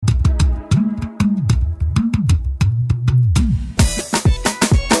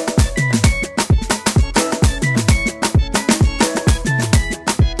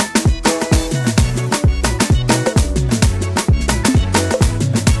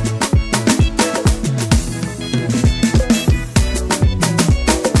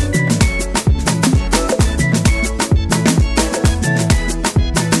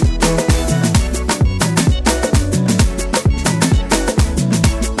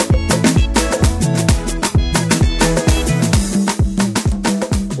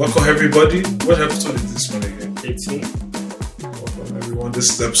Welcome everybody. What episode is this one again? 18. Welcome everyone.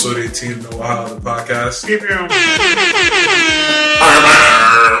 This is episode 18 of the Wow the podcast.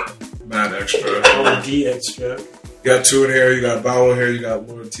 Mad extra. OD extra. You got two in here. You got Bawa here. You got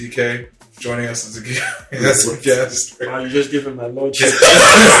Lord TK joining us as a guest. Oh, you just giving my lordship.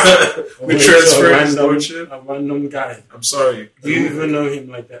 We transferred his lordship. A random guy. I'm sorry. Do you even know him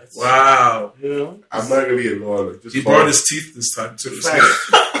like that? Wow. You know? I'm not gonna be a lawyer. He brought his teeth this time too.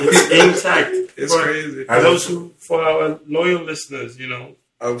 It's intact. It's crazy. For those for our loyal listeners, you know,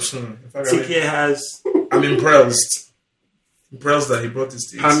 TK has. I'm impressed. Impressed that he brought his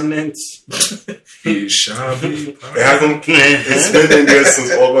teeth. Permanent. He shall be. It's been in there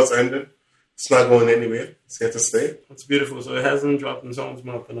since August ended. It's not going anywhere. It's here to stay. It's beautiful. So it hasn't dropped in someone's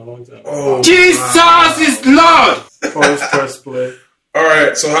mouth in a long time. Oh, Jesus is Lord! First play.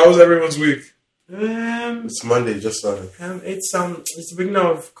 Alright, so how was everyone's week? It's Monday, just started. It's the beginning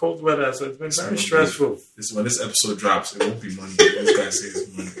of cold weather, so it's been very stressful. When this episode drops, it won't be Monday. Those guys say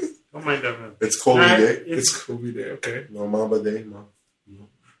it's Monday. Don't mind that, man. It's Kobe Day. It's Kobe Day, okay. No, Mamba Day. No.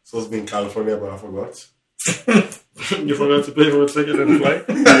 Supposed to be in California, but I forgot. You forgot to pay for a ticket and flight?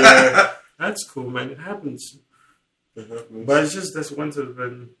 Yeah. That's cool, man. It happens. But it's just this winter has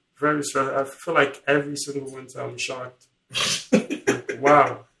been very stressful. I feel like every single winter I'm shocked.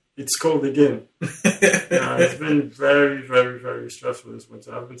 Wow, it's cold again. It's been very, very, very stressful this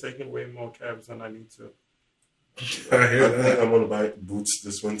winter. I've been taking way more cabs than I need to. I hear I that. think I'm going to buy boots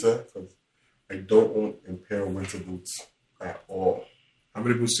this winter because I don't own a pair of winter boots at all. How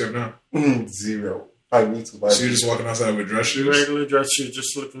many boots do you have now? 0. I need to buy So you're just walking outside with dress shoes? Regular dress shoes,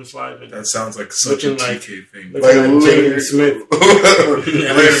 just slip and slide. That sounds like such a Looking like- TK thing. Looking like Jaden Smith. Literally,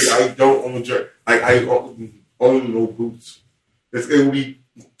 I don't own dress. I own no boots. It will be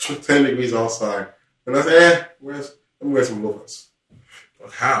 10 degrees outside. And I say, let me wear some loafers.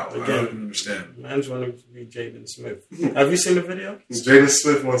 How? I Again. don't even understand. Man's wanting to be Jaden Smith. Have you seen the video? Jaden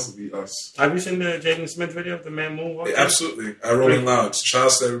Smith wants to be us. Have you seen the Jaden Smith video of the man moonwalking? Yeah, absolutely. Rolling Loud. Shout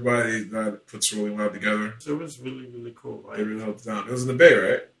out to everybody that puts Rolling Loud together. So it was really, really cool. They really helped down. It was in the Bay,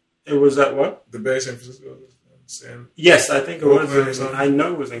 right? It was at what? The Bay, San Francisco. Yes, I think it Oakland or was. something? I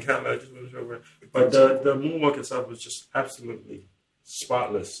know it was in Canada. I just wasn't sure where. But the moonwalk itself was just absolutely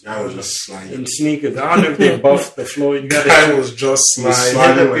spotless. I was just sliding. In sneakers. I don't know if they buffed the floor. You got I to was just sliding.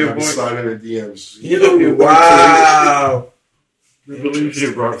 Sliding Hit up like your I'm boy. sliding in DMs. hit up your Wow. We believe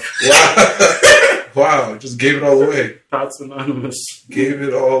you, bro. Wow. Just gave it all away. Thoughts Anonymous. Gave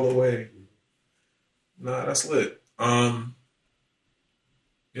it all away. Nah, that's lit.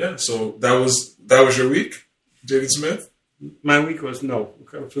 Yeah, so that was your week, Jaden Smith? My week was no.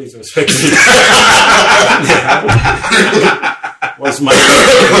 Okay, please respect me. Was my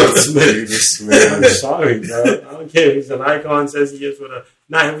week Smith. I'm sorry, bro. I don't care. He's an icon, says he is whatever.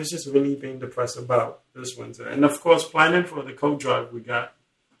 Nah, it was just really being depressed about this winter. And of course, planning for the coat drive we got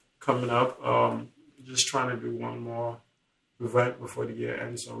coming up. Just trying to do one more event before the year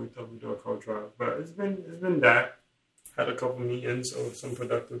ends, so we thought we'd do a coat drive. But it's been that. Had a couple meetings or some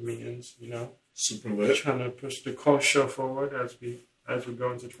productive meetings, you know. Super lit. Trying to push the culture forward as we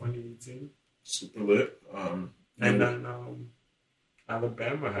go into 2018. Super lit. And then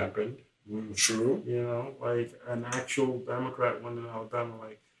Alabama happened. True. You know, like an actual Democrat won in Alabama.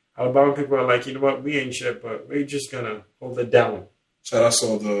 Like Alabama people are like, you know what, we ain't shit, but we're just gonna hold it down. Shout out to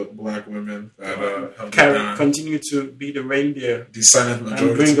all the black women that held it down. Continue to be the reindeer The silent and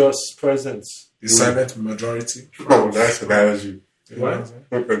majority. bring us presents. The silent majority. Oh, nice analogy. What?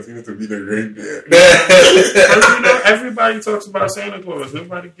 We'll continue to be the reindeer. Because, you know, everybody talks about Santa Claus.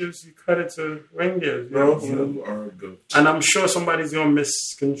 Nobody gives you credit to reindeers. You know? You are good. And I'm sure somebody's going to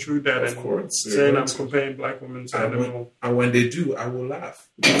misconstrue that Of course, saying they're I'm going to. comparing black women to animals. And when they do, I will laugh.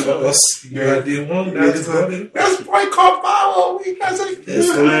 Because you are the one that's running. That's boycott power. We guys are It's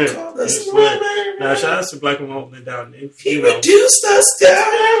lit. That's It's lit. lit. Now, shout out to black women holding it down. He You know, reduced us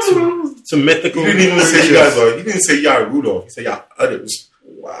down. to mythical He didn't even say you creatures. guys are. He didn't say y'all Rudolph. He said y'all others.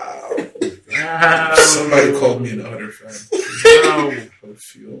 Wow. Wow. Somebody called me an utter fan.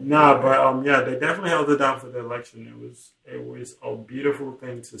 Nah, but yeah, they definitely held it down for the election. It was a beautiful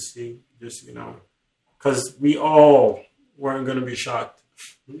thing to see. Just, you know, because we all weren't going to be shocked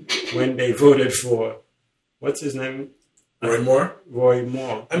when they voted for what's his name, Roy Moore. Roy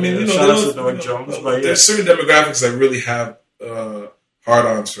Moore. I mean, you know, shout out to those- Doug Jones, but yeah. there's certain demographics that really have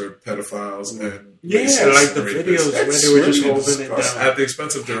hard-ons for pedophiles and Yeah, racists like the and rapists. videos where That's they were just really holding it disgusting. down. At the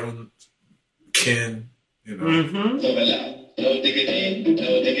expense of their own kin, you know. Mm-hmm. No diggity,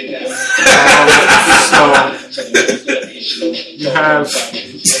 no diggity. So you have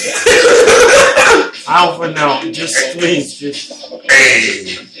Alpha now. Just please, just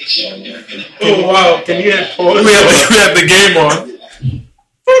Hey, Oh wow! Can you have pause? We have the game on.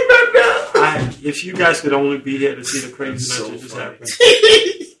 If you guys could only be here to see the craziness that just happened.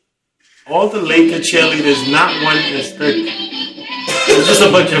 All the Laker cheerleaders, not one is thick. It was just a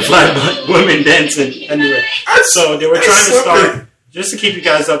bunch of fly women dancing. Anyway, so they were trying to start, just to keep you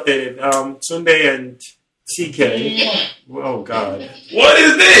guys updated, Sunday and TK. Oh, God. What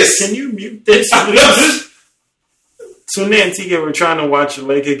is this? Can you mute this, please? Sunday and TK were trying to watch a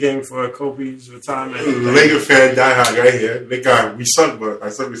Laker game for Kobe's retirement. Laker fan diehard right here. We suck, but I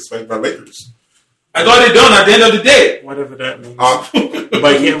still respect my Lakers. I got it done at the end of the day. Whatever that means.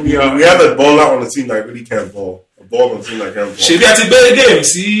 But here we are. We have a baller on the team that really can't ball. A ball on the team that can't ball. She be at the big game.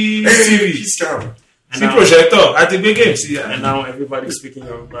 See TV. He's down. See projector at the big game. See, and now everybody's speaking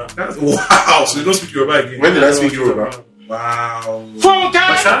Yoruba. Wow. So they don't speak Yoruba again. When did I speak Yoruba? Wow.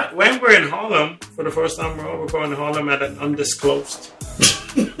 But when we're in Harlem, for the first time, we're all recording in Harlem at an undisclosed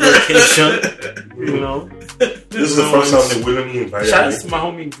location. You know, this is the first time they willingly invited shout me. out to my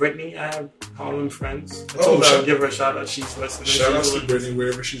homie Brittany. I have Harlem friends. I told her I'll give her a shout out. She's listening. Shout out to Brittany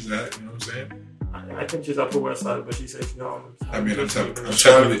wherever she's at. You know what I'm saying? I think she's Upper West Side, but she says she's Harlem. I mean, I'm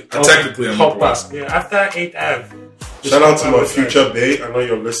technically I'm Upper West Side. Yeah, after 8th Ave. Shout out to my future babe. I know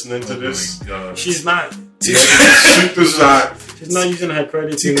you're listening to this. She's not. She's not. She's not using her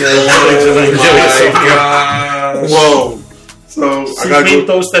credit to Whoa. So she's being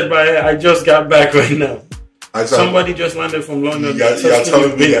toasted by her. I just got back right now. Somebody just landed from London. Y'all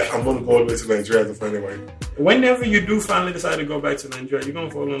telling me that I'm going to go all the way to Nigeria to find a wife. Whenever you do finally decide to go back to Nigeria, you're going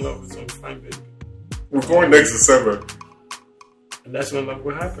to fall in love with some fine baby. We're going next December. And that's when love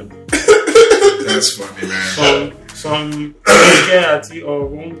will happen. That's funny, man. Some care or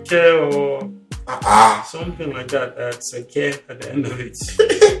won't care or something like that. That's a care at the end of it.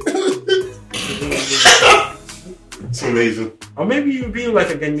 It's amazing. Or maybe you be like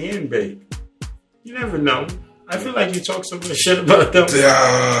a Ghanaian babe. You never know. I feel like you talk so much shit about them.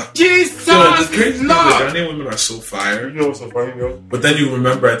 Jesus! The crazy thing is that Ghanaian women are so fire. You know what's so funny, yo? But then you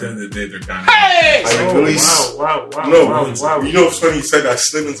remember at the end of the day they're Ghanaian. Hey! Wow. You know what's funny? You said I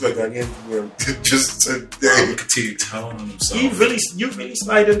slid into a Ghanaian DM just today. Look at you telling on himself. You really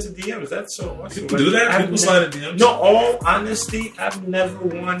slide into DMs. That's so awesome. People do that? People slide into DMs? No, all honesty, I've never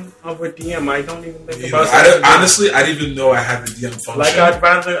won over DM. I don't even think about it. Honestly, I didn't even know I had the DM function. Like, I'd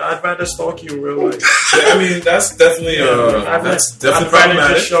rather stalk you in real life. I mean, that's definitely I'd rather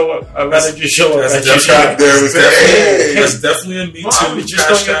just show up. That's definitely a Me Too hashtag.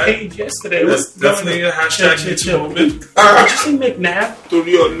 Just on your page yesterday. That's definitely a hashtag Me Too moment. Did you see McNabb?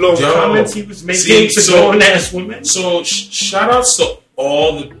 Comments he was making to grown-ass women. So, shout outs to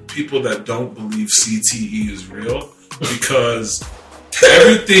all the people that don't believe CTE is real, because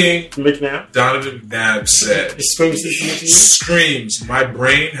everything Donovan McNabb said screams. My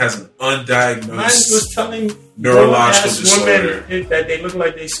brain has an undiagnosed Mine was telling neurological disorder women that they look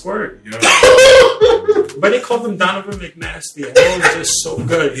like they squirt. Yeah. But they called him Donovan McNasty. That was just so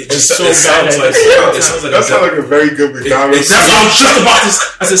good. It sounds like a very good McDonald's. That's what I was just about to say.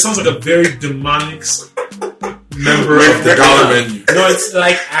 I said it sounds like a very demonic member of the dollar menu. No, it's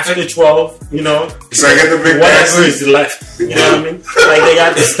like after 12, you know. It's like at the big whatever is left. You know what I mean? Like they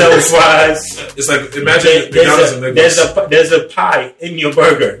got the stealth fries. It's like, imagine McDonald's and Lagos. There's a pie in your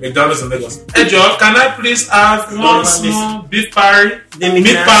burger. McDonald's and Lagos. Hey Joe, can I please have one small beef pie?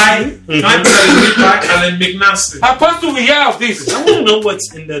 Meat pie? Can I please have a meat pie and then McNasty? How fast do we have this? I want to know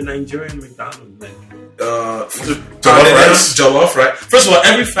what's in the Nigerian McDonald's menu. Jollof, right? First of all,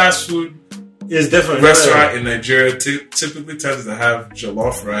 every fast food is different. Restaurant in Nigeria typically tends to have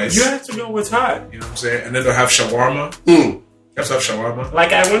jollof rice. You have to know what's hot. You know what I'm saying? And then they'll have shawarma. You have to have shawarma.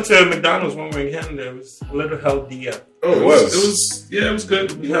 Like I went to McDonald's one week and there was a little healthier. Oh, it was good.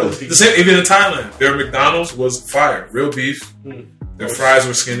 The same, even in Thailand, their McDonald's was fire. Real beef. Their fries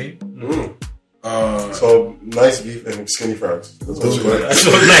were skinny. So nice beef and skinny fries. That's what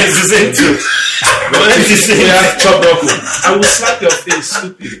nice is into. I will slap your face,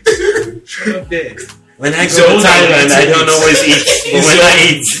 stupid. Shut up there. When I go to Thailand, I don't always eat. But when I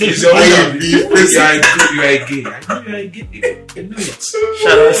eat, you're a gay.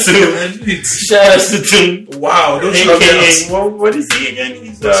 Shout out to Toon. Wow, don't what is he again?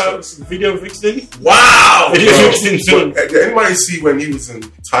 He's video vixen. Wow, video vixen Toon. Did anybody see when he was in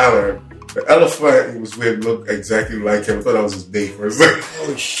Thailand? The elephant he was with looked exactly like him. I thought that was his date for a second.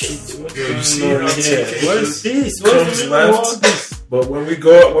 Oh shit! What is this? What is this? But when we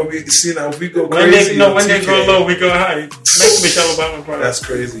go crazy, when they go low, we go high. Make Michelle Obama proud. That's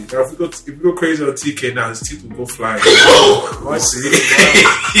crazy. Now, if we go crazy on TK now, his teeth will go flying. See,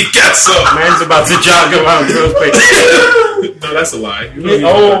 he got some. Man's about to jog around real quick. No, that's a lie.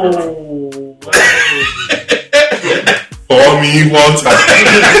 For me one time.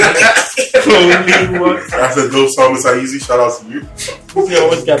 I said, those songs are easy. Shout out to you. Easy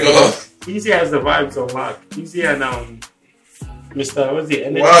always got the Easy has the vibes on lock. Easy and Mr. What's the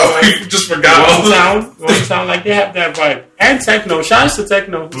energy? Wow, you just forgot. One sound like they have that vibe. And Techno. Shout out to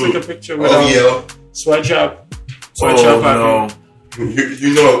Techno. Took a picture with Sweatshop. No.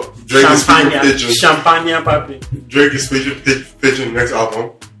 You know, Drake is featuring Pigeon. Champagne Papi. Drake is featuring Pigeon next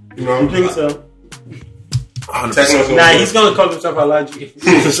album. You know? You think so? Nah, he's gonna call himself Alaji.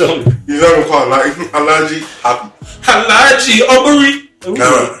 He's not gonna call Alaji Happy. Alaji Aubrey.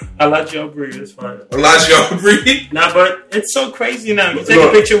 Alaji Aubrey is fine. Alaji Aubrey. Nah, but it's so crazy now. You take a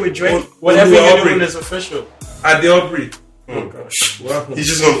picture with Drake, whatever you're doing is official. Ade Aubrey. Oh gosh. Wow. He's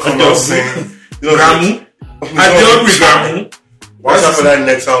just gonna come out saying Gramu. Ade Aubrey Gramu. Watch out for that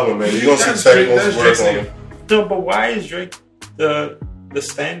next album, man. You're gonna see Techno's work on it. No, but why is Drake the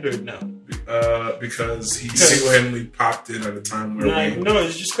standard now? Because he single-handedly popped in at a time where no,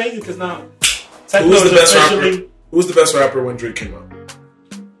 it's just crazy because now who was the best rapper? Who was the best rapper when Drake came out?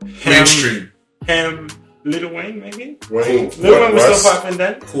 Mainstream. Lil Wayne, maybe. Lil Wayne was still popping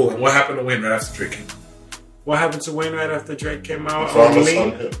then. Cool. And what happened to Wayne right after Drake came out? What happened to Wayne right after Drake came out?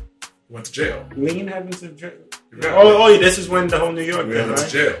 Lean went to jail. Lean happened to Drake. Oh, this is when the whole New York went to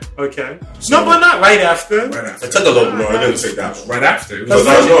jail. Okay. So, no, but not right after. Right after. It took a little more. I didn't say that one. Right after. It was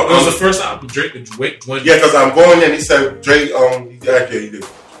the first album. Drake. Yeah, because I'm going and he said Drake. He did.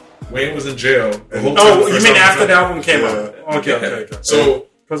 Wayne was in jail. You mean after the album came out? Okay. So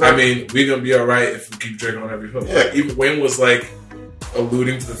I mean, we're gonna be all right if we keep Drake on every hook. Yeah. Even Wayne was like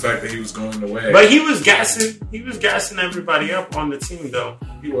alluding to the fact that he was going away. But he was gassing everybody up on the team, though.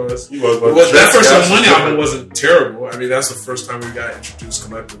 He was. But that first Money album wasn't terrible. I mean, that's the first time we got introduced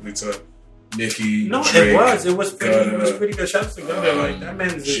collectively to Nicki. No, Drake, it was pretty good. Shout out to Gutter. Like that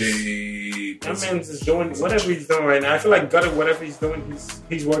man's is doing whatever he's doing right now. I feel like Gutter, whatever he's doing,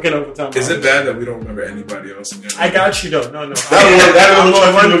 he's working overtime. Is it bad that we don't remember anybody else again? I got you though. No.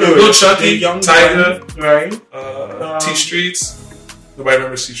 That Lil Chucky, Young Tiger, right? T Streets. Nobody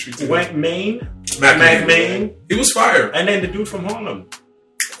remembers T Streets. Mac Main. He was fire. And then the dude from Harlem.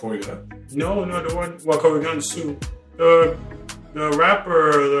 Corey Gunn. No, the one. Well, Corey Gunn too. The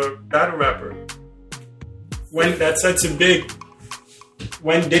rapper, the battle rapper. When that sets it big.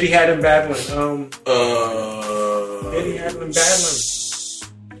 When Diddy had him battling. Diddy had him battling.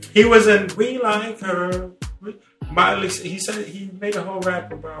 He was in We Like Her. Miley. He said he made a whole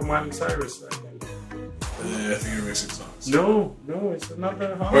rap about Miley Cyrus. I think. I think you're mixing songs. No, it's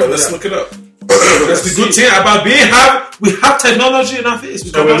another. All right, let's look it up. That's the good thing about we have technology in our face.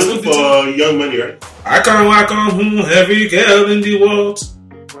 So we're looking for Young Money, right? I can't walk on every girl in the world.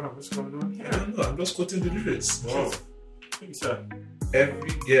 Wow, what's going on here? I don't know. I'm just quoting the lyrics. Wow.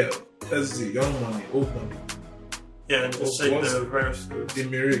 Every girl. That's the Young Money, Old Money. Yeah, and just say the verse. The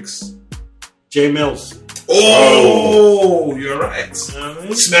lyrics. J Mills. Oh, you're right.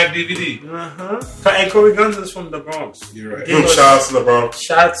 Smack DVD. And Corey Gunn is from the Bronx. You're right. Shout out to the Bronx.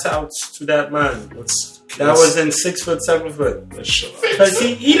 Shouts out to that man. That was in 6 foot, 7 foot. Because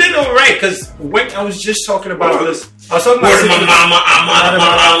he did all right. Because when I was just talking about this, I was talking about Where's my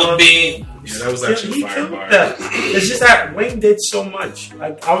mama being? Yeah, that was actually fire bar. It's just that Wayne did so much.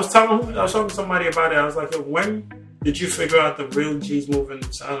 Like I was talking to somebody about it. I was like, when did you figure out the real G's moving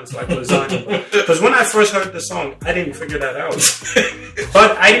silence like lasagna? Because when I first heard the song, I didn't figure that out.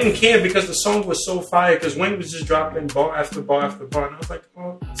 But I didn't care because the song was so fire. Because Wayne was just dropping bar after bar after bar, and I was like,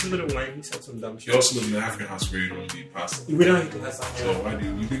 oh, it's a little Wayne. He said some dumb shit. You also live in an African house where you don't eat pasta. We don't eat lasagna. So why do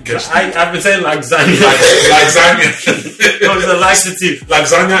you catch? I've been saying lasagna. Lasagna. No, it's a laxative.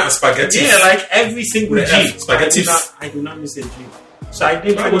 Lasagna and spaghetti. Yeah, like every single G. Spaghetti. I do not miss a G. So I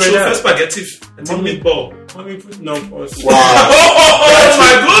didn't figure it out. Spaghetti. It's a meatball. Let me put no pause. Wow. Oh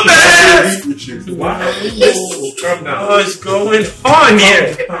my goodness! Wow. Calm down. What's going on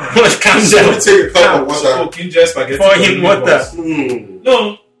here? What's calm down? Take a cup of water. Kinja spaghetti. For him, what the?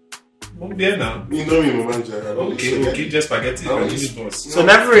 No. Won't be now. You know me, manager. Okay, just spaghetti. So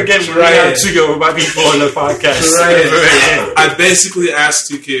never again will we have to go about people on the podcast. I basically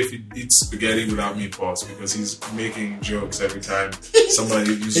asked TK if he eats spaghetti without meatballs because he's making jokes every time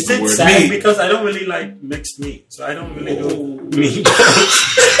somebody uses the word meat. Because I don't really like mixed meat, so I don't really do meatballs.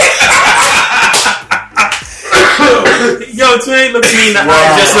 Yo, Twin looked at me.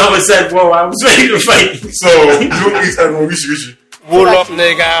 I just know and said, "Whoa, I was ready to fight." So you don't eat Rishi. Wool up,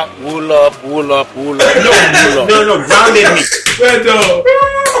 nigga. Wool up. No, grounded me.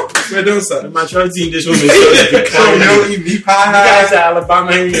 Where don't sir? My trust team this woman is You eat meat pie? You guys are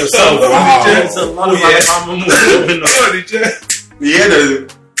Alabama and yourself. Wow. There's a lot of Alabama moves going on. Yeah,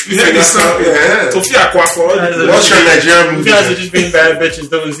 you had me something. Sofia Kwafo. What's your Nigerian movie? You guys are just being bad bitches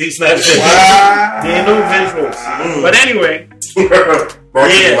doing Z Snapchat. Wow. There ain't no visuals. But anyway. Way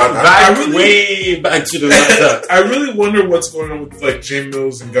back to the laptop. I really wonder what's going on with like J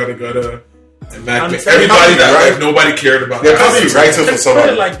Mills and Gutta Gutta and Mac. I'm Everybody that like nobody cared about. They're probably writing for somebody.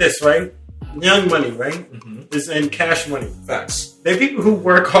 Put it like this, right? Young Money, right? Mm-hmm. Is in Cash Money. Facts. They're people who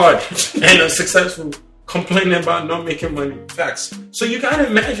work hard and are successful, complaining about not making money. Facts. So you gotta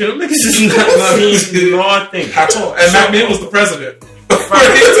imagine, them niggas is not seeing nothing at all. And Mac Mill was the president. No,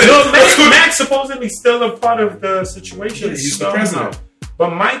 Mac supposedly still a part of the situation. Yeah, he's the president.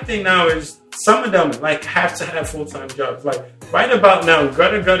 But my thing now is some of them like have to have full-time jobs. Like right about now,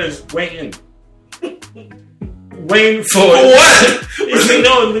 Gutta Gutta is waiting for what?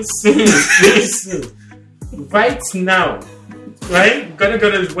 No, listen. Right now, right? Gutta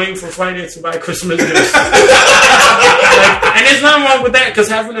Gutta is waiting for Friday to buy Christmas gifts. And there's nothing wrong with that because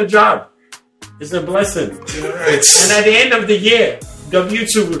having a job is a blessing. Right. And at the end of the year,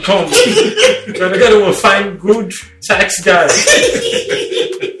 W2 will come. Gutta Gutta will find good tax guys.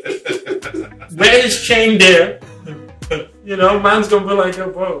 Wear his chain there. You know, man's gonna be like, yo,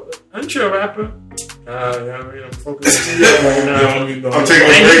 bro, aren't you a rapper? I'm focused right now. I'm taking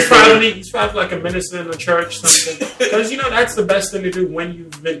a break. He's probably like a minister in the church, something. Because you know that's the best thing to do when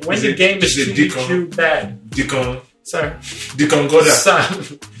the game is treating you bad. Deacon. Sorry. Deacon Goda.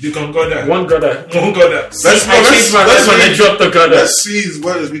 Deacon Goda. One Goda. Let's I dropped the Goda. Let's see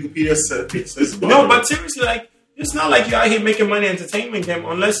what does Wikipedia says. No, but seriously, like, it's not like you're out here making money entertainment game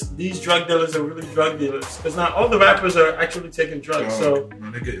unless these drug dealers are really drug dealers. Because not all the rappers are actually taking drugs. So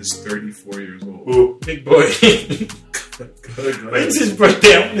my nigga is 34 years old. Ooh, big boy. When's his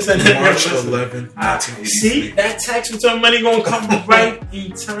birthday? March 11th, 1983. See, that tax return money gonna come right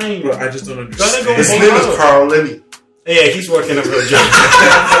in time. Bro, I just don't understand. His name is Carl Lenny. Yeah, he's working a real job.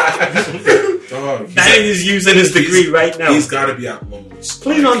 Dog, that is using his degree right now. He's got to be at Lowe's.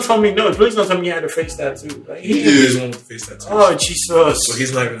 Please don't tell me no. Please don't tell me he had a face tattoo. Like, he is one with the face tattoo. Oh Jesus! So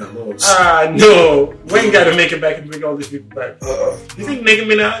he's not even at Lowe's. No. Wayne got to make it back and bring all these people back. You think Nicki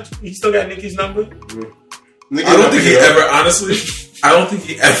Minaj? He still got Nicki's number? I don't think he ever. Honestly, I don't think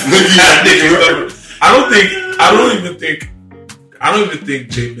he ever had Nicki's number. I don't even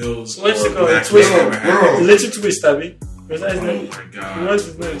think J Mills. What's it called? Little Twist, Abby. Was that his name? Oh my god. What's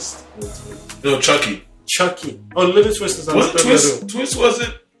his name? No, Chucky. Oh, Little Twist is on the Twist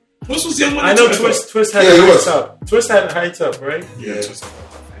wasn't. Twist was Young Money. I know Twist had a heights up. Twist had a heights up, right? Yeah.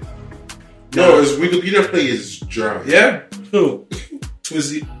 No, his Wikipedia page is dry. Yeah. Who?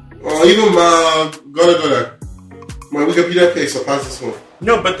 Twizzy. Oh, even my Gutta. My Wikipedia page surpasses this one.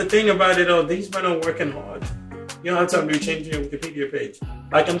 No, but the thing about it, these men are working hard. You don't have time to be changing your Wikipedia page.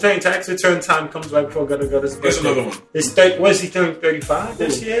 Like I'm telling you, tax return time comes right before Gutta Gutta's birthday. Here's another one. Was he turning 35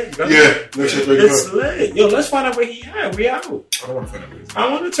 this year? Yeah, next year 35. It's late. Yo, let's find out where he at. We out. I don't want to find out where he's at. I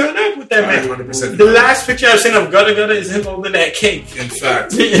want to turn up with that man. 100%. The last picture I've seen of Gutta Gutta is him holding that cake. In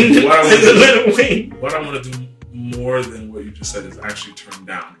fact, in the Little Wayne. What I want to do more than what you just said is actually turn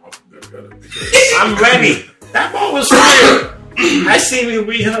down off of Gutta Gutta. I'm ready. That ball was fire. I seen it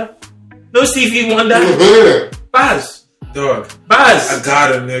with her. No Stevie Wonder. Baz. Dog. Baz. I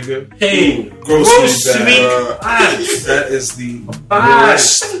got it, nigga. Hey. Grossly bad. Baz. That is the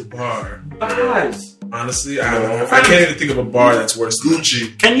worst bar. Baz. Honestly, I can't even think of a bar that's worse than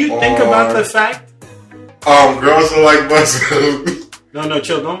Gucci. Can you think about the fact? Girls don't like buses. No,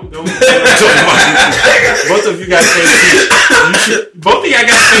 chill. Don't talk about it. Both of you got same teeth. Both of y'all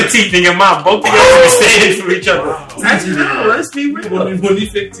got same teeth in your mouth. Both of y'all are standing for each other. Wow. Let's be real. Money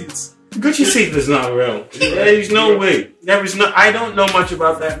fake teeth. Gucci teeth is not real. There's no way. There is no. I don't know much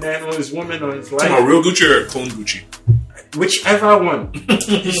about that man or his woman or his life. Real Gucci or clone Gucci? Whichever one.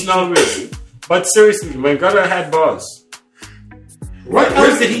 It's not real. But seriously, my Gutta had bars. What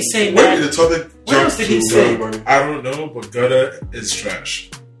else did he say, man? What else did he say? I don't know, but Gutta is trash.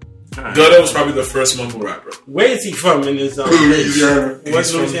 Gutta was probably the first mumble rapper. Where is he from in his He's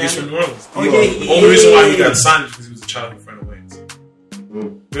from New Orleans. Oh, yeah, the only reason why he got signed is because he was a child of a friend of Wayne's.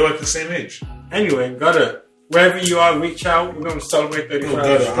 They're like the same age. Anyway, Gutta, wherever you are, reach out. We're going to celebrate 35. No,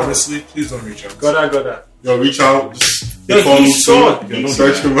 Gutta, honestly, please don't reach out. Gutta. Yo, reach out. Yo, he's short.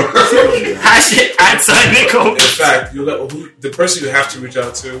 Search him out. Hashtag Nico. In fact, the person you have to reach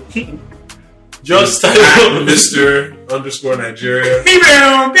out to, just Mr. _Nigeria.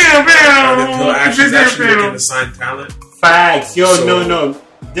 He'll actually looking to sign talent Facts. Yo, no.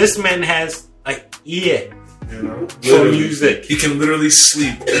 This man has an ear. You know, for music. He can literally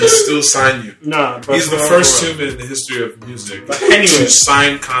sleep and still sign you. No, but he's the first human in the history of music to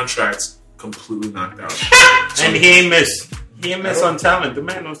sign contracts completely knocked out. And he ain't miss. He ain't miss on talent. The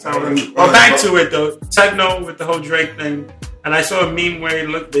man knows talent. Well, back to it though. Techno with the whole Drake thing. And I saw a meme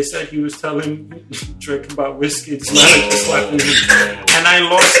where they said he was telling Drake about whiskey. It's not like slapping him. And I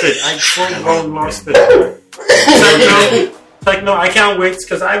lost it. I full-blown lost it. Techno, I can't wait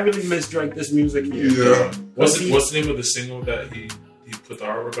because I really miss Drake this music here. Yeah. What's the name of the single that he put the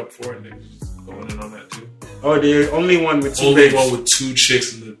artwork up for and they going in on that too? Oh, the only one with two Only one with two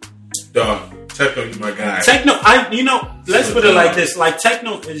chicks in the dog. Techno, you my guy. Techno, let's put it like this. Like,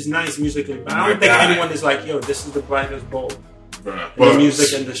 techno is nice musically, but I don't think anyone is like, yo, this is the brightest bulb in the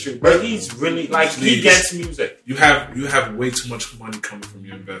music industry. But he's really, he gets music. You have way too much money coming from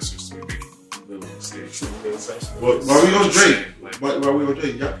your investors to be making little mistakes. While we on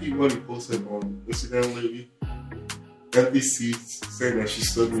Drake, y'all keep money posted on Instagram lately. NBC saying that she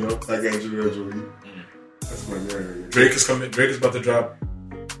stood me up like Angelina Jolie. That's my man. Drake is coming. Drake is about to drop.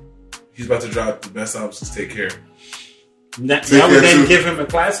 He's about to drop the best album since Take Care. That would then give him a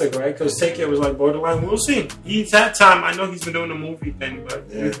classic, right? Because Take Care was like borderline. We'll see. He's had time. I know he's been doing a movie thing, but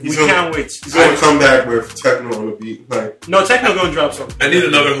we can't wait. He's going to come back with Techno on the beat. No, Techno going to drop something. I need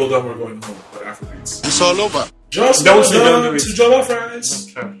another Hold On, We're Going Home by Afrobeats. It's all over. Just don't to Jollof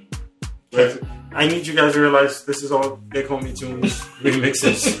Fries. Okay. I need you guys to realize this is all They Call Me Tunes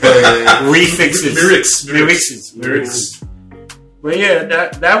remixes, refixes, lyrics. But yeah,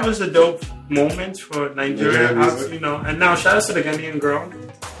 that was a dope moment for Nigeria, and now shout out to the Ghanaian girl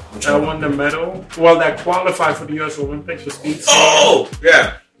that won the medal. Well, that qualified for the U.S. Olympics for speed. Oh,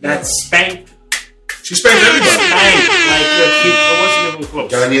 yeah. That spanked. She spanked everybody. It wasn't even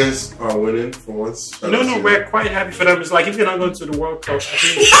close. Ghanaians are winning for once. No, we're quite happy for them. It's like if you're not going to the World Cup, I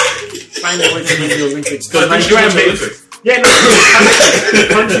think find a way to win the Olympics. Because Nigeria made it. Yeah, no, the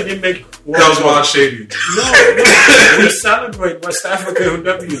country didn't make World Cup. That was wild shady. No, we celebrate West Africa who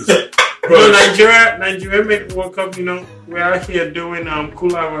W's. Nigeria made the World Cup, we're out here doing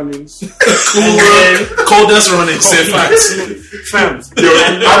cooler runnings. Coldest runnings, in fact.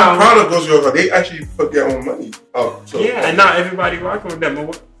 I'm proud of those girls. They actually put their own money up. So. Yeah, and now everybody rocking with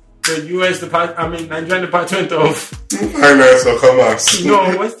them. The U.S. Nigerian Department of Finance or Commerce. No,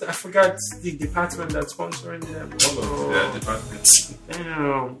 I forgot the department that's sponsoring them. Yeah, departments.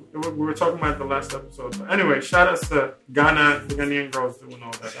 Damn, we were talking about the last episode. But anyway, shout out to Ghana, the Ghanaian girls doing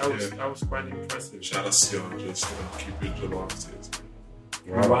all that. That was quite impressive. Shout out to y'all, just keep your jollof taste.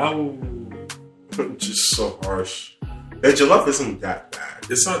 Wow. Just so harsh. That jollof isn't that bad.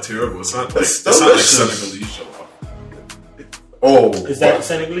 It's not terrible. It's not like Senegalese jollof. Oh, is that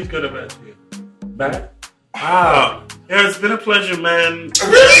Senegalese good or bad? Bad? Wow. Yeah, it's been a pleasure, man.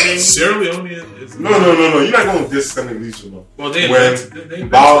 Really? Sierra Leone is... No. You're not going to diss Senegalese jollof. Well, they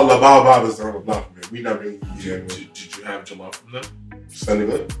Baobab is on the block, man. We never even did you have jollof from them?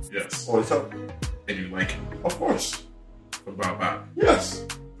 Senegal? Yes. All the time. And you like it? Of course. From Baobab? Yes.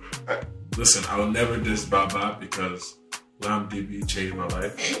 Listen, I will never diss Baobab because Lam DB changed my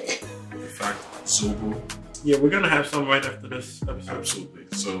life. In fact, Zobo. Yeah, we're going to have some right after this episode. Absolutely.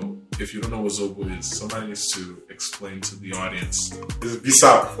 So, if you don't know what Zobo is, somebody needs to explain to the audience. It's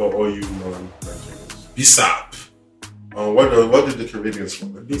Bissap for all you non-Nigerians. Bissap. What did the Caribbeans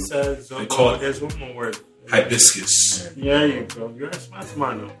call it? They call it... There's one more word. Hibiscus. Yeah, you go. You're a smart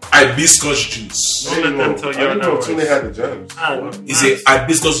man. Hibiscus juice. Don't let them tell you. I didn't know Tune had the gems. It's a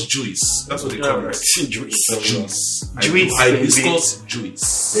hibiscus juice. That's what they call it. Juice. Hibiscus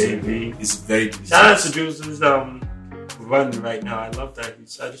juice. Baby. It's very delicious. Shout out to Juice's run right now. I love that.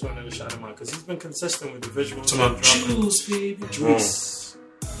 I just wanted to shout him out because he's been consistent with the visuals. Juice, baby.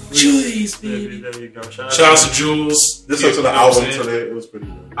 Juice, baby. There you go. Shout out to Jules. Listen to the album today. It was pretty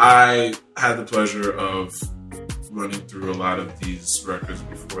good. I had the pleasure of running through a lot of these records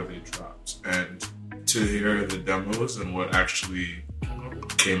before they dropped, and to hear the demos and what actually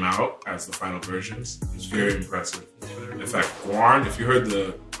came out as the final versions is very impressive. In fact, Guarn, if you heard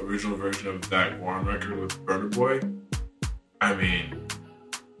the original version of that Guarn record with Burna Boy, I mean,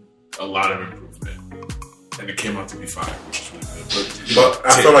 a lot of improvement. And it came out to be fire, which is really good. But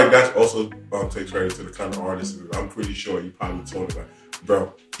I feel like that also takes credit to the kind of artist. I'm pretty sure he probably told him, like,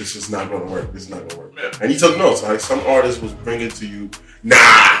 bro, this is not going to work. This is not going to work. Yeah. And he took notes. Like, some artists was bringing to you, nah,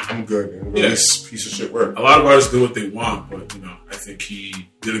 I'm good. And this piece of shit work. A lot of artists do what they want, but, I think he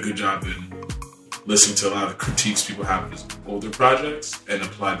did a good job in listening to a lot of critiques people have of his older projects and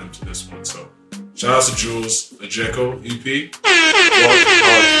applied them to this one. So, shout out to Jules, the Jekyll EP.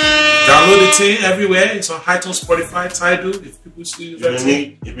 Download the thing everywhere. It's on iTunes, Spotify, Tidal. If people still use that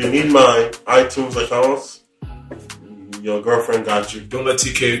thing. If you need my iTunes account, your girlfriend got you. Don't let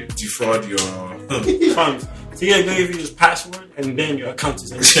TK defraud your funds. TK gonna give you his password and then your account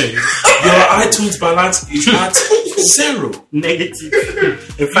is empty. Your iTunes balance is at 0.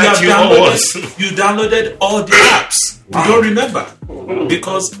 Negative. In fact, you downloaded all the apps. Wow. You don't remember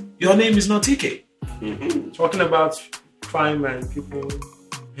because your name is not TK. Talking about crime and people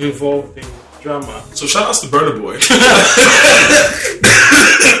involved in drama. So shout outs to Burna Boy.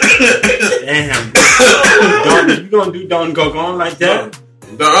 Damn. You gonna do Don Gogon like that?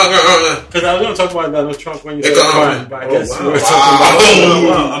 Because I was gonna talk about Donald Trump when you said crime, but I guess we were talking about.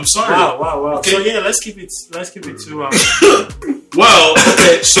 Wow. I'm sorry. Wow. Okay. So yeah, let's keep it to. Well,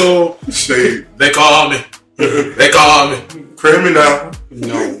 okay. So they call me criminal.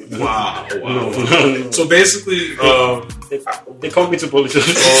 No. Wow. No. So basically, they called me to police. Oh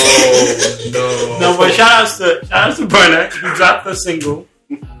no. No, but shout outs to Burna. He dropped a single.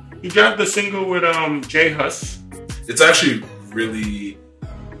 With J Hus. It's actually really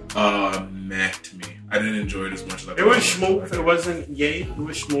meh to me. I didn't enjoy it as much as I thought. It was smooth. It wasn't yay. It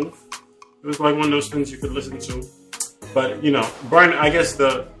was smooth. It was like one of those things you could listen to. But you know, Burna. I guess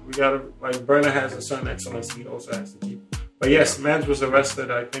Burna has a certain excellence he also has to keep. But yes, Mans was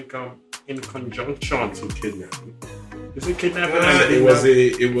arrested. I think in conjunction to kidnapping. Is it kidnapping? It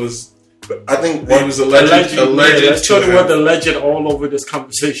was. I think it was alleged. Let's show the word alleged all over this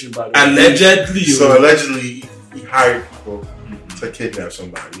conversation. By the way, allegedly. So allegedly, he hired people to kidnap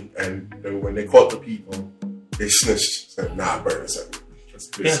somebody, and when they caught the people, they snitched. Said, "Nah, Burna said it."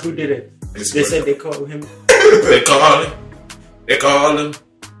 Yeah, who did it? They said they called him. They call him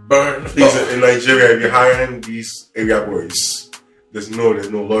Burn. In Nigeria, if you're hiring these area boys, there's no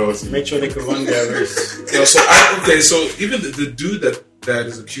loyalty. Make sure they can run their race. So even the dude that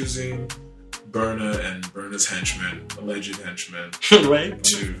is accusing Burna and Burna's henchmen, alleged henchmen, right?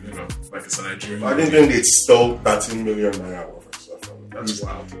 To like it's a Nigerian. I didn't think they stole 13 million naira worth of stuff from him. That's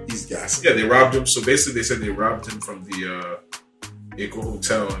wild. He's gassing. Yeah, they robbed him. So basically, they said they robbed him from the Eco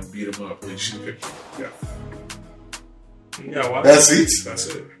Hotel and beat him up. Yeah, well, That's it. That's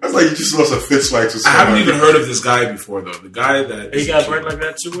like you just lost a fist fight to someone. I haven't even heard of this guy before though. The guy that he got bread like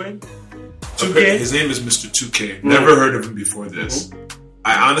that too, Wayne. 2K. His name is Mr. 2K. Never heard of him before this.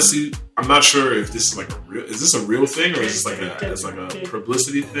 I'm not sure if this is like is this a real thing or is this like a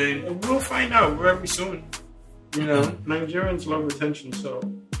publicity thing? We'll find out very soon. You know, Nigerians love attention,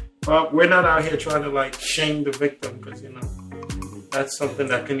 but we're not out here trying to like shame the victim because that's something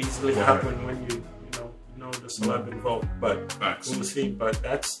that can easily happen when you know the celeb involved. But we'll see. But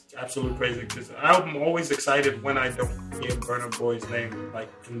that's absolutely crazy because I'm always excited when I don't hear Burna Boy's name like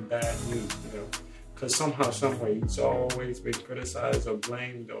in bad news, because somehow, someway, he's always been criticized or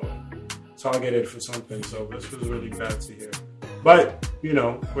blamed or targeted for something. So this was really bad to hear. But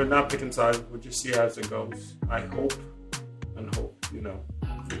we're not picking sides. We'll just see as it goes. I hope.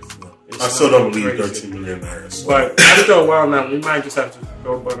 I still don't believe 13 million naira. So. But after a while now, we might just have to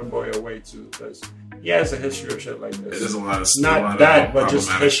throw Burna Boy away too, because he has a history of shit like this. There's a lot of not that, but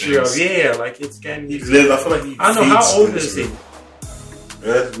just history things. like it's getting. I feel like I don't know how old is he.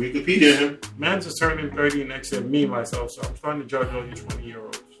 That's Wikipedia him. Man's just turning 30 next year. Me myself, so I'm starting to judge all you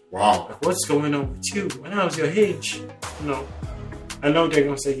 20-year-olds. Wow. Like, what's going on with you? When I was your age, I know they're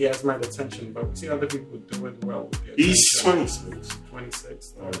gonna say he has my attention, but we see other people doing well with it. He's 26.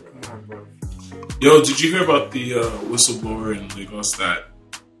 26. Oh, come on, bro. Yo, did you hear about the whistleblower in Lagos that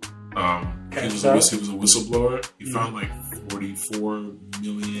he was a whistleblower? He found like $44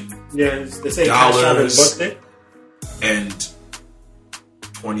 million. Yeah, they say cash out and booked it. And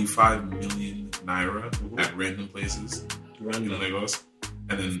 25 million naira at random places in Lagos.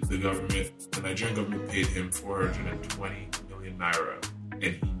 And then the Nigerian government paid him 420 million naira, and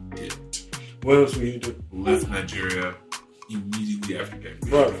he dipped. What else will you do? Left Nigeria immediately after getting paid.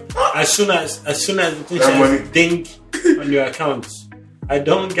 Bro, as soon as the thing says ding on your accounts, I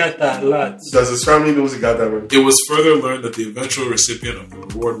don't get that a lot. Does his family know he got that money? It was further learned that the eventual recipient of the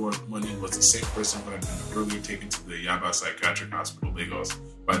reward money was the same person who had been earlier taken to the Yaba Psychiatric Hospital, Lagos,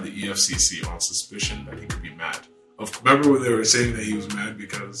 by the EFCC on suspicion that he could be mad. Remember when they were saying that he was mad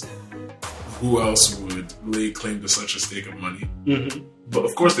because who else would lay claim to such a stake of money? Mm-hmm. But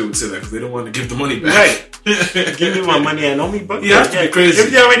of course they would say that because they don't want to give the money back. Right. Give me my money and only but you have to be crazy.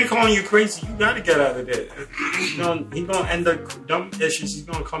 If they're already calling you crazy, you got to get out of there. He's gonna end up dumb issues. He's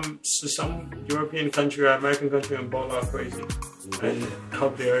gonna come to some European country or American country and ball out crazy and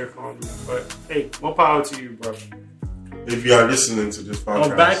help their economy. But hey, more power to you, bro. If you are listening to this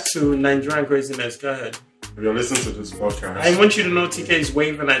podcast. Back to Nigerian craziness. Go ahead. if you're listening to this podcast, I want you to know TK is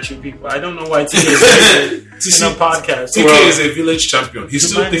waving at you people. I don't know why TK is waving in a podcast. TK is a village champion. He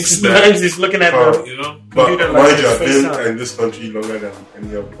still thinks that. He's looking at the, you know. But mind you, I've been in this country longer than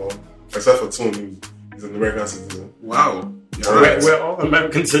any other ball, except for Tony. He's an American citizen. Wow. We're all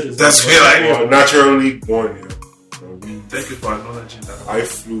American citizens. That's real. Naturally born here. Thank you for acknowledging that. I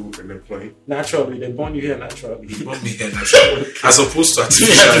flew in a plane. Naturally, they born you here naturally. They born me here naturally. As opposed to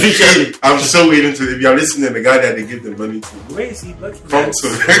artificially. I'm still waiting to, if you're listening, the guy that they give the money to. Where is he looking Come at?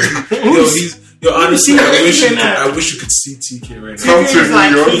 to honestly, I wish you could see TK right now. Come to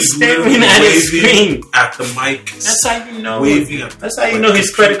New York. He's staring at his screen. At the mic. That's how you know. Waving at That's how you know his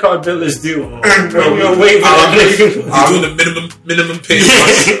credit card bill is due. When you're waving at him. He's doing the minimum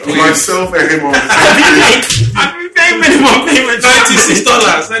payment. Myself and him on the I've been paying minimum payments.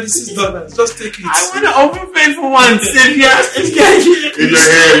 $96. Just take it. I want to overpay for once. If in your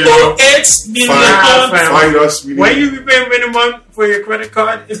hair, you know. $8 million. Find us. When you be paying minimum for your credit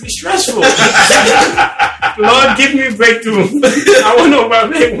card, it'd be stressful. Lord, give me a breakthrough. I want to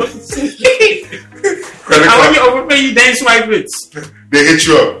overpay once. I want you to overpay, you then swipe it. They hit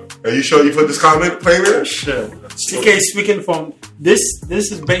you up. Are you sure you put this comment payment? Sure. TK speaking from this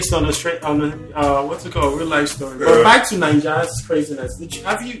is based on what's it called, real life story. But back to Nigeria's craziness. Did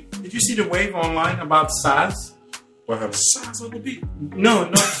you see the wave online about SARS? What happened? SARS on the beat.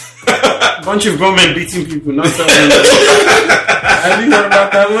 No. A bunch of grown men beating people, not telling them. Have you heard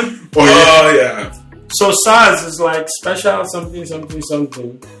about that one? Oh yeah. So SARS is like special something.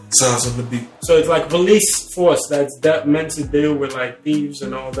 SARS on the beat. So it's like police force that's meant to deal with like thieves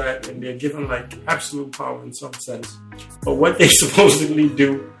and all that, and they're given like absolute power in some sense. But what they supposedly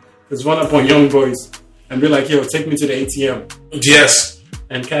do is run up on young boys and be like, "Yo, take me to the ATM." Yes.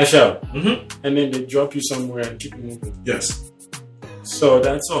 And cash out. Mm-hmm. And then they drop you somewhere and keep you moving. Yes. So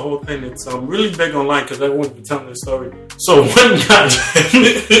that's the whole thing. It's really big online because everyone's been telling the story. So one guy,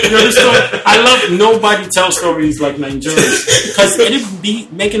 I love nobody tells stories like Nigerians because it'd be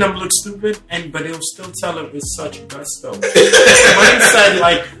making them look stupid, but they'll still tell it with such gusto. One said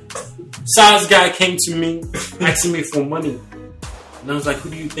like, SARS guy came to me asking me for money, and I was like, "Who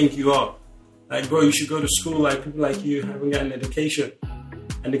do you think you are? Like, bro, you should go to school. Like people like you haven't gotten education."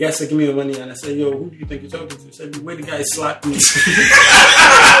 And the guy said, "Give me your money." And I said, "Yo, who do you think you're talking to?" He said, "The way the guy slapped me." I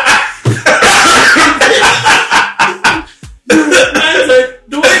said,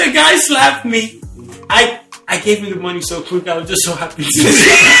 "The way the guy slapped me, I gave him the money so quick. I was just so happy to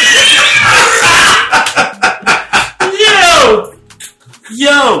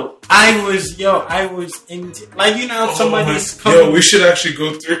Yo, I was in like, you know, somebody's coming. Yo, we should actually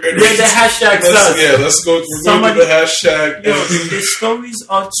go through it. Yeah, the hashtag. Let's go. We're going through the hashtag. Yo, the stories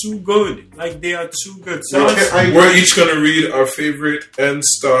are too good. Like, they are too good. So we're each gonna read our favorite N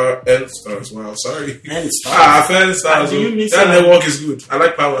stars. Wow, sorry. N stars. N stars. That network is good. I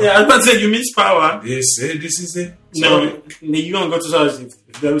like power. Yeah, I was about to say you miss power. They say this is it. No, you gonna go to stars if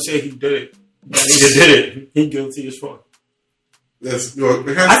they would say he did it. He did it. He guilty as fuck. Yes, no,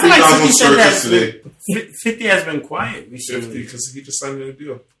 they had I feel like 50 circuits today. 50 has been quiet recently. 50 because he just signed a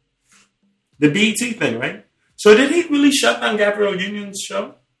deal. The BET thing, right? So did he really shut down Gabrielle Union's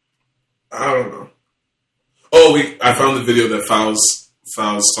show? I don't know. Oh, I found the video that Fowles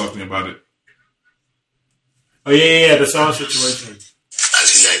talking about it. Oh yeah, the song situation.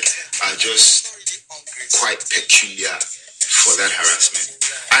 As in, like, are just quite peculiar for that harassment.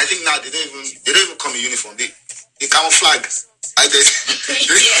 I think now they don't even come in uniform. They camouflage. They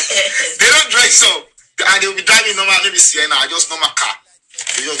don't dress up. And they'll be driving normal, maybe Sienna, just normal car.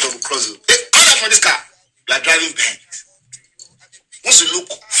 They just double cross you. Hey, come out from this car. Like driving Benz. Once you look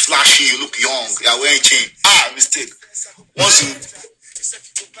flashy, you look young, you're wearing chain. Mistake. Once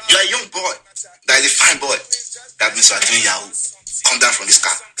you're a young boy, that is a fine boy, that means you're doing Yahoo. Come down from this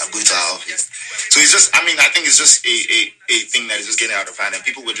car, I'm going to our office. So it's just, I think it's just a thing that is just getting out of hand, and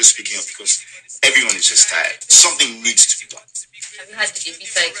people were just speaking up because everyone is just tired. Something needs to be done. Have you had the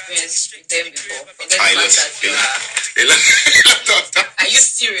bitter experience with them before? Are you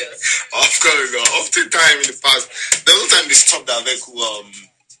serious? Of course, oftentimes in the past, there was a time they stopped that vehicle.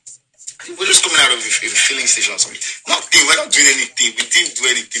 We're just coming out of a filling station or something. Nothing, we're not doing anything. We didn't do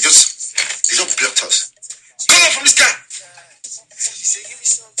anything. They just blocked us. Come on from this car. This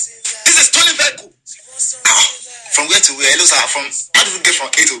is a stolen vehicle. From where to where? How do we get from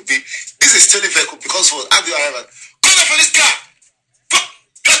A to B? This is a stolen vehicle because how do you arrive at? Come on from this car.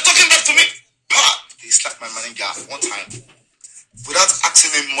 You're talking back to me. They slapped my manager one time without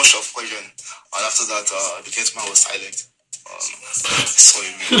asking him much of question. And after that, the gentleman was silent. So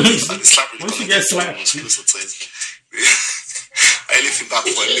they slapped him. Once you get slapped, I left him back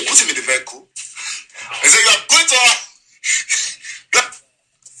for him. They put him in the vehicle. He said, "You are going to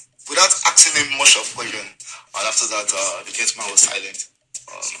without asking him much of question." And after that, the gentleman was silent.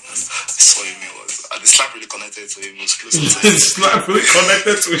 I saw him. The slap really connected to him. It was close to him. The slap really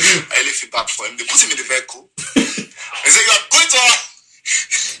connected to him. I left it back for him. They put him in the vehicle. He said, "You are going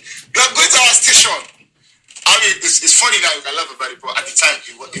to our station." I mean, it's funny now you can laugh about it, but at the time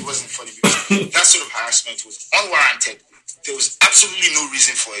it wasn't funny because that sort of harassment was unwarranted. There was absolutely no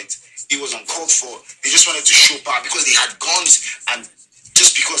reason for it. It was uncalled for. They just wanted to show power because they had guns, and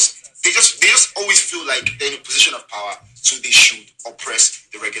just because they just always feel like they're in a position of power, so they should oppress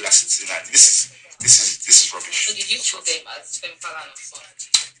the regular citizen. This is rubbish. So did you show them as Femi Falana's son?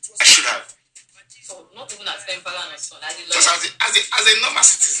 I should have. So not even as Femi Falana's son, as a normal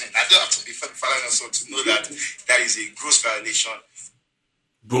citizen, I don't have to be Femi Falana's son to know that is a gross violation.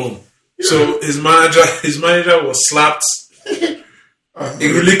 Boom. So his manager was slapped.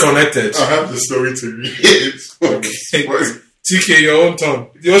 It really connected. I have the story to read. TK, your own turn.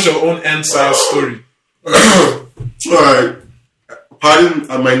 What's your own NSAS story? Alright. Pardon,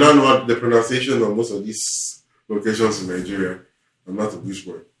 I might not know the pronunciation of most of these locations in Nigeria. I'm not a bush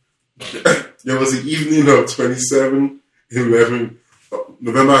boy. There was an evening of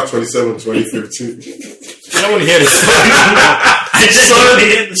November 27, 2015. I don't want to hear this.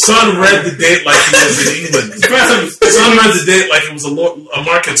 Son read the date like he was in England. Son read the date like it was a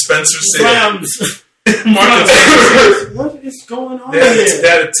Mark and Spencer sale. What is going on here? They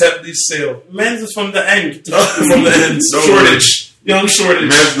had a Tetley sale. Men's is from the end. From the end. Shortage. Young shortage.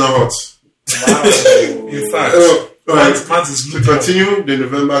 Men's not hot. Wow. In fact. To continue the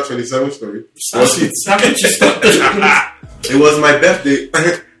November 27th story. It was my birthday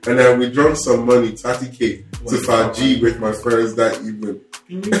and we drank some money, 30K, to Faji with my friends that evening.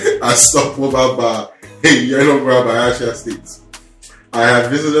 I stopped over by Yenobra by Asha State. I had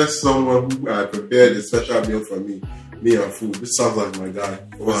visited someone who had prepared a special meal for me and food. This sounds like my guy.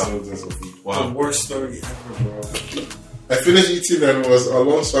 Wow. The worst story ever, bro. I finished eating and was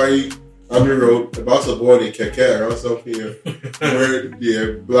alongside Army Road, about to board a keke around 7 p.m. where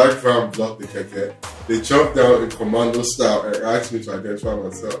the black van blocked the keke. They jumped down in commando style and asked me to identify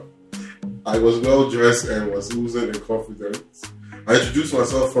myself. I was well dressed and was oozing in confidence. I introduced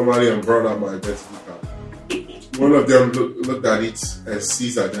myself formally and brought out my identity card. One of them looked at it and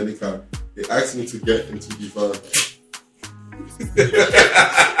seized the identity card. They asked me to get into the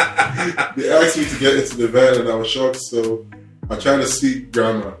van. And I was shocked, so I tried to speak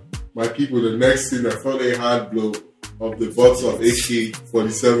grammar. My people, the next thing I felt a hard blow of the bottle of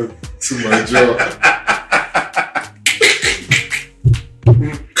AK-47 to my jaw.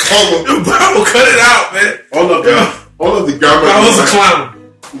 Bro, cut it out, man. All of the grammar. I was a clown.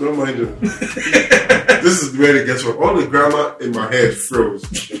 Don't mind it. This is where it gets wrong. All the grammar in my head froze.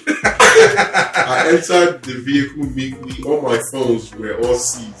 I entered the vehicle meekly. All my phones were all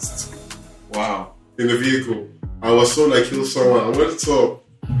seized. Wow. In the vehicle. I was told I killed someone. I went to talk.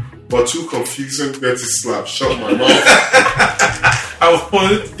 But too confusing dirty slap shut my mouth. I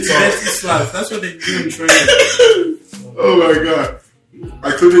wanted dirty slaps. That's what they do in training. Oh my god.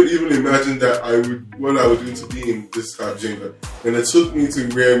 I couldn't even imagine what I would do to be in this type of chamber. And it took me to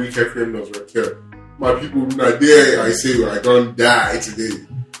where weaker criminals were kept. My people not there, I say I don't die today.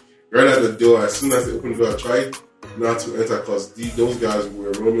 Right at the door, as soon as they opened the door, I tried not to enter because those guys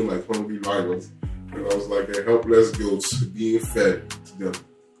were roaming like hungry lions. And I was like a helpless goat being fed to them.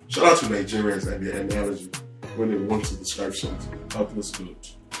 Shout out to Nigerians and their analogy when they want to describe something. Helpless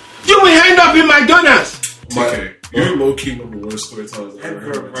goat. You will end up in McDonald's. Okay, you're low key one of the worst storytellers I've ever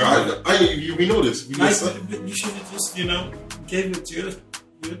heard. We know this. You should have just, gave it to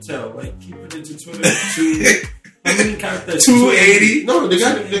your tell. Like, keep it into Twitter. How many characters? 280? No, the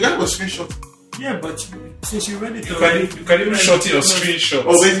guy was screenshot. Yeah, but since you read it, you can even short your screenshot.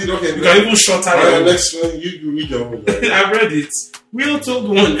 Oh, basically, okay. You can even short out your next one. You read your own. I read it. Real told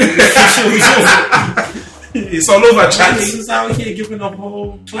one. It's all over chat. He's out here giving up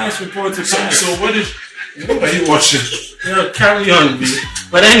whole class report to class. So what are you watching? Yeah, carry on, B.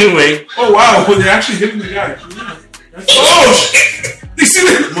 But anyway. Oh wow, they're actually hitting the guy. Yeah. Shit! You see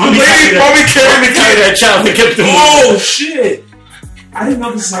the mommy carrying that child to get the Oh shit! I didn't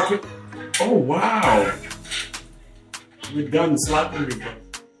know this happened. Oh wow! We're done slapping me, bro.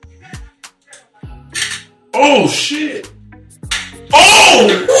 Oh shit! Oh!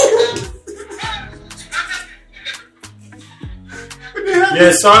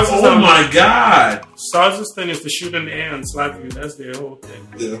 Yeah, SARS is oh my god! SARS' thing is to shoot in the air and slap you. That's their whole thing.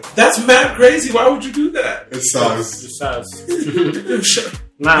 Yeah. That's mad crazy. Why would you do that? It's SARS. It's SARS.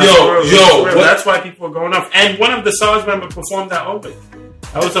 Yo, that's why people are going off. And one of the SARS members performed that Obit.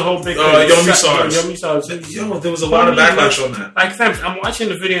 That was a whole big Yomi SARS. Yomi SARS. Yo, there was a lot of backlash on that. Like, I'm watching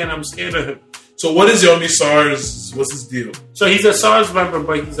the video and I'm scared of him. So what is Yomi SARS? What's his deal? So he's a SARS member,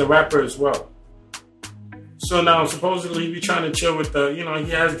 but he's a rapper as well. So now, supposedly, he be trying to chill with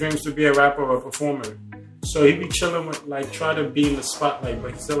he has dreams to be a rapper or a performer. So he be chilling with, try to be in the spotlight,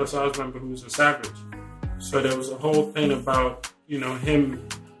 but he's still a SARS member who's a savage. So there was a whole thing about, him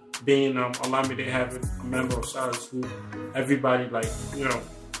being Olamide having a member of SARS who everybody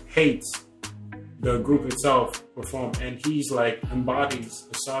hates the group itself perform, and he's embodies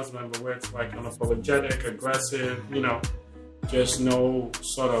a SARS member where it's unapologetic, aggressive, just no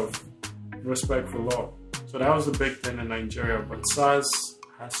sort of respect for law. So that was a big thing in Nigeria, but SARS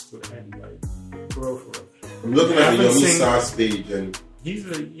has to end, for real. I'm looking at the Yomi SARS page and he's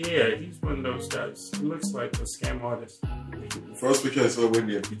one of those guys. He looks like a scam artist. First picture I saw when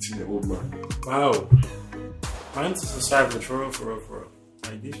they're beating the old man. Wow. Mine's is a savage, for real.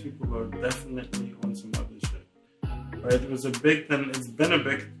 These people are definitely on some other shit. But it was a big thing. It's been a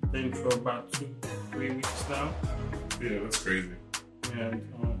big thing for about 2-3 weeks now. Yeah, that's crazy. And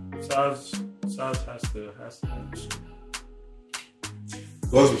SARS has to end soon.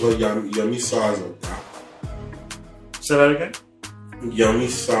 Because Yomi SARS of that. Say that again? Yomi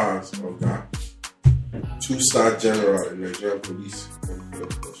SARS of that. 2-star general in Nigerian police.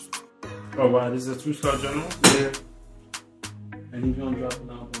 Oh wow, this is a 2-star general? Yeah. And he's gonna drop an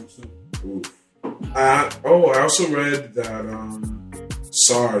album soon. Ooh. I also read that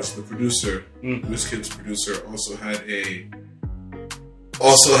SARS, the producer, Wizkid's producer, also had a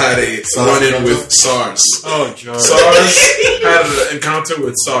run-in with SARS. Oh, George. SARS had an encounter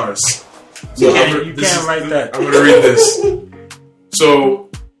with SARS. So you can't write that. I'm gonna read this. So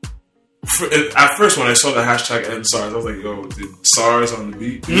at first, when I saw the hashtag #SARS, I was like, "Yo, did SARS on the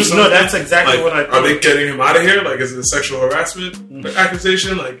beat?" No, that's exactly what I thought. Are they getting him out of here? Is it a sexual harassment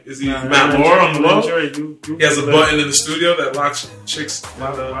accusation? Is he Matt Moore on the low? He has a button in the studio that locks chicks.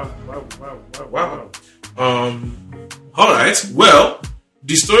 Wow. All right. Well,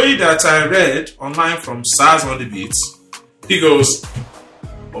 the story that I read online from SARS on the Beats, he goes,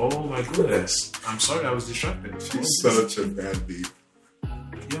 "Oh my goodness, I'm sorry, I was distracted. She's such a bad beat.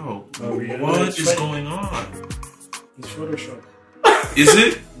 Yo, what is going on? It's Photoshop. Is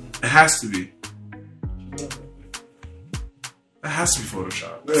it? It has to be. It has to be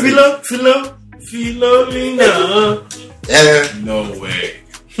Photoshop. Philomena. No way.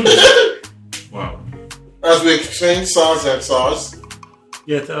 Wow. As we're saying, SARS and SARS.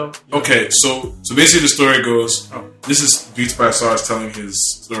 Yeah, tell. Okay, so basically the story goes, this is Beats by SARS telling his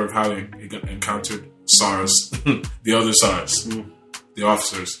story of how he encountered SARS, the other SARS. The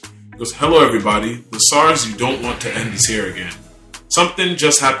officers. He goes, "Hello everybody, the SARS you don't want to end is here again. Something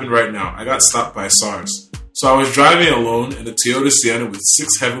just happened right now. I got stopped by SARS. So I was driving alone and a Toyota Sienna with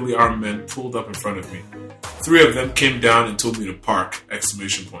 6 heavily armed men pulled up in front of me. 3 of them came down and told me to park, !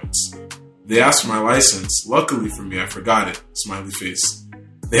 They asked for my license. Luckily for me, I forgot it, smiley face.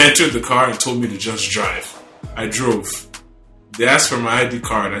 They entered the car and told me to just drive. I drove. They asked for my ID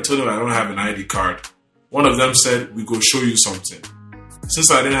card. I told them I don't have an ID card. One of them said, we go show you something.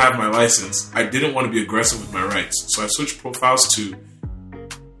 Since I didn't have my license, I didn't want to be aggressive with my rights, so I switched profiles to,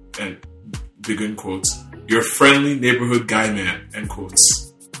 and begin quotes, your friendly neighborhood guy man, end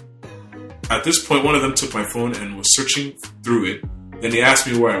quotes. At this point, one of them took my phone and was searching through it. Then he asked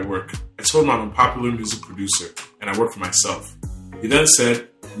me where I work. I told him I'm a popular music producer, and I work for myself. He then said,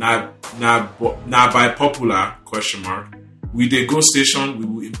 na by popular, ? We did go station, we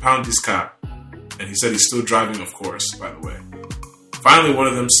will impound this car. And he said he's still driving, of course, by the way. Finally, one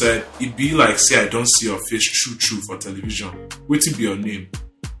of them said, it be like, say, I don't see your face true for television. Wait to be your name.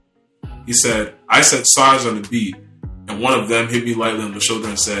 He said, I said SARS on the beat. And one of them hit me lightly on the shoulder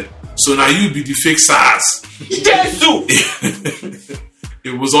and said, so now you be the fake SARS.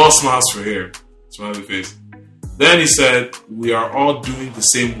 It was all smiles for hair. Smiley face. Then he said, we are all doing the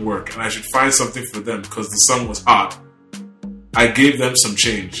same work and I should find something for them because the sun was hot. I gave them some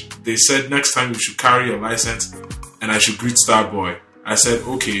change. They said next time you should carry your license and I should greet Starboy. I said,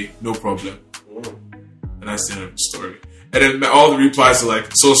 okay, no problem. And that's the end of the story. And then all the replies are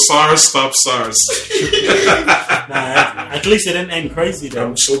like, so SARS, stop SARS. At least it didn't end crazy though.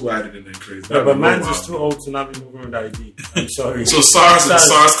 I'm so glad it didn't end crazy. Yeah, but mine's just too old to not be moving with ID. I'm sorry. So SARS and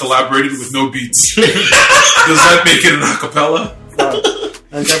SARS collaborated with no beats. Does that make it an acapella? Wow.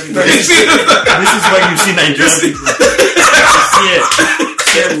 And this is why you see Nigerian people.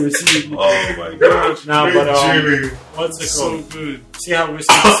 We see it. Oh my gosh. Nah, but what's it called? So good. See how we're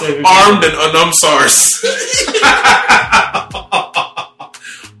saving armed and unarmed SARS.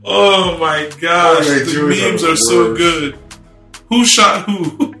 Oh my gosh. The memes are so good. Who shot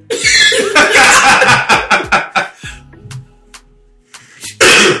who?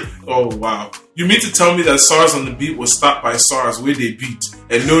 Oh wow! You mean to tell me that SARS on the Beat was stopped by SARS where they beat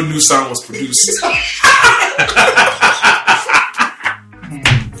and no new sound was produced?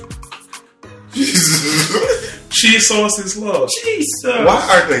 Jesus. Cheese sauce is love. Jesus. Why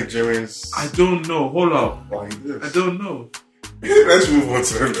are they Nigerians? I don't know. Hold up. Like this? I don't know. Let's move on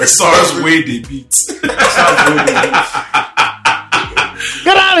to the next. SARS way they beat.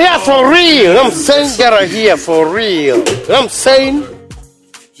 Get out of here for real. I'm saying get out of here for real. I'm saying.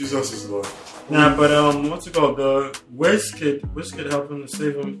 Jesus is Lord. Nah, but what's it called? The Wizkid helped him to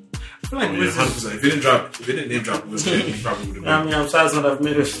save him. I feel like Wizkid. If he didn't name drop Wizkid, he probably would have been. I mean, I'm sad that I've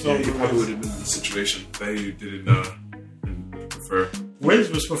made it so. He probably would have been in the situation that you didn't prefer.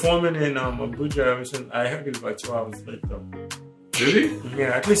 Wiz was performing in Abuja. I heard he was like 2 hours late though. Did he?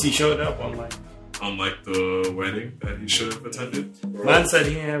 Yeah, at least he showed up on like. On like the wedding that he should have attended. Man said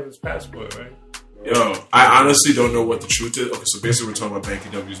he didn't have his passport, right? Yo, I honestly don't know what the truth is. Okay, so basically we're talking about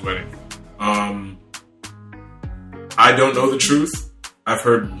Banky W's wedding. I don't know the truth. I've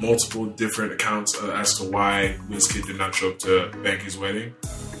heard multiple different accounts as to why Wizkid did not show up to Banky's wedding.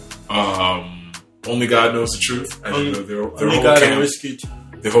 Only God knows the truth. As you know,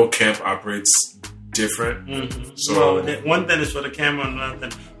 their whole camp operates different. Mm-hmm. So one thing is for the camera, another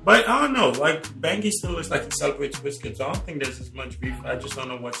thing. But I don't know. Like Banky still looks like he celebrates Wizkid, so I don't think there's as much beef. I just don't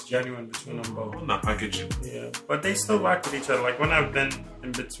know what's genuine between them both. I'm not packaging. Yeah, but they still rock with each other. Like when I've been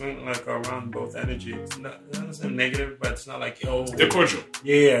in between, like around both energy, it's not negative, but it's not like they're cordial.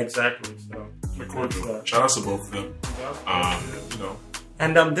 Yeah, exactly. So they're cordial. Shout out to both of them. You know.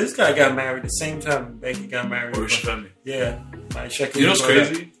 And this guy got married the same time Banky got married. Orisha Femi. Yeah, my Shekhi. You know what's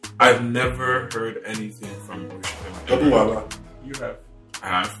crazy? I've never heard anything from Orisha Femi. You have. I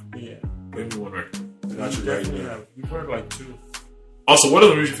have. Yeah. Maybe one record. You definitely have. You've heard like 2. Also, what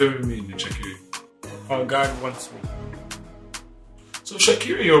does Orisha Femi mean in Shakiri? Oh, God wants me. So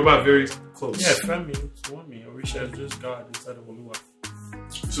Shakiri and Yoruba very close. Yeah, Femi want me. Orisha is just God instead of Oluwa.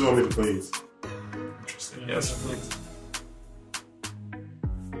 This is only the place. Interesting. Yes.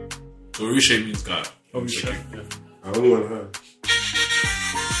 So Orisha means God. Orisha. Yeah. I only want her.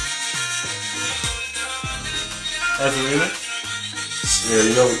 That's a remix? Yeah,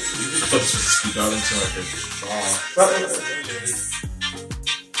 you know. I thought this was Steve Darlington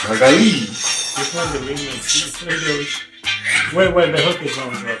I got leave. This one's a remix. Wait, the hook is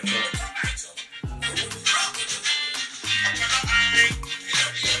on top.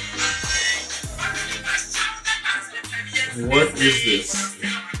 What is this?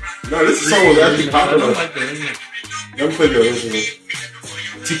 No, this song was actually I popular. don't like the remix. Let me play the original.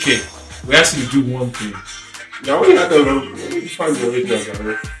 TK, we asked you to do one thing. No, we got the. Let me find the original,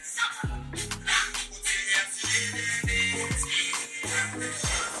 guys.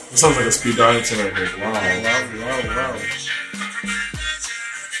 It sounds like a Speed Darlington right here. Wow.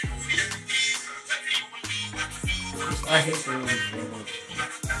 I hate the remix.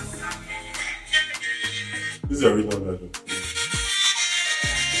 This is the original version.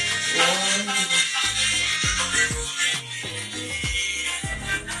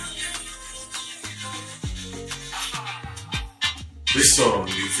 This song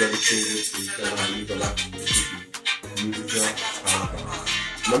is dedicated to the Latin music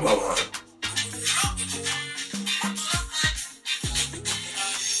number one.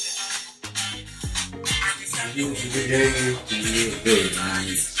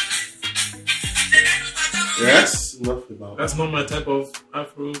 Yes, enough about That's not my type of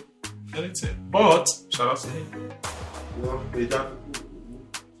Afro anything. But shout out to him. well, they got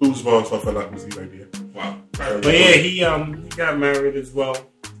who's wrong for that music idea. Wow. But yeah, he got married as well.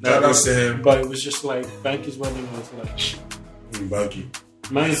 Shout out to him. But it was just like Banky's wedding was like Banky.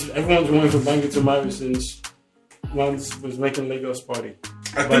 everyone's waiting for Banky to marry since once was making Lagos party.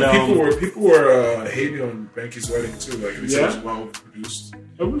 I think people were hating on Banky's wedding too. Like they said it was well produced.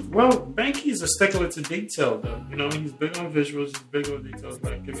 Banky's a stickler to detail though. You know, he's big on visuals, he's big on details.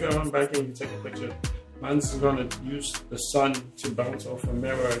 Like if you're on Banky and you take a picture, man's gonna use the sun to bounce off a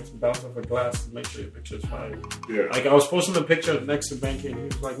mirror, to bounce off a glass to make sure your picture's fine. Yeah. Like I was posting a picture next to Banky and he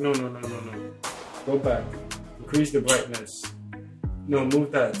was like, no. Go back. Increase the brightness. No,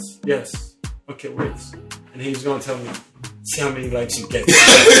 move that. Yes. Okay, wait. And he was gonna tell me, see how many likes you get.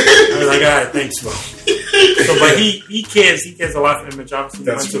 I was like, alright, thanks, bro. So, but he cares a lot for image. Obviously,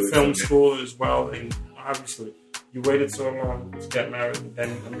 he went to film school as well, and obviously, you waited so long to get married, and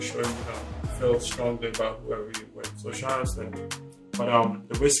then I'm sure you feel strongly about whoever you with. So, shout out to him. But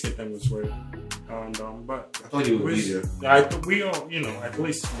the Wizkid thing was weird. And but I thought you would be there. We all, at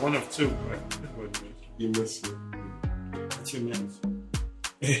least one of two. But You missed it. 2 minutes.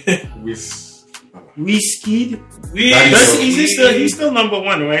 Whiskey. He's still number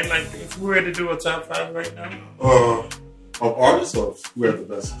one, right? Like, if we were to do a top 5 right now. Of artists or who have the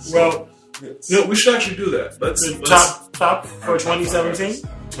best? Well, no, we should actually do that. Let's top for 2017.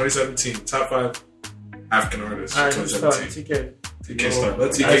 2017 top 5 African artists. All right, let's start. TK start.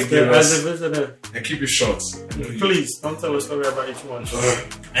 Let TK give as us a visitor. And keep your shots. Please don't tell a story about each one.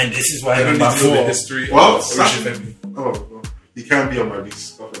 And this is why I don't need to know the history. Well, he can't be on my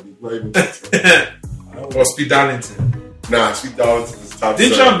list. Or Speed Darlington. Nah, Speed Darlington is top.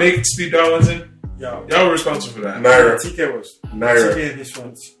 Didn't y'all make Speed Darlington? Y'all were responsible for that. Naira. TK was. Naira. TK and his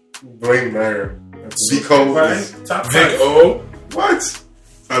friends. Blame Naira. Zico is top 5. Vic O. What?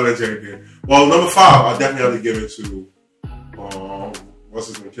 Tyler J. Well, number 5, I'll definitely have to give it to what's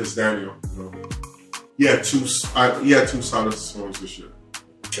his name? Kiss Daniel. You know. He had two solid songs this year.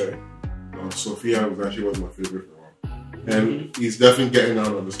 Okay. Sophia was my favorite for him. And he's definitely getting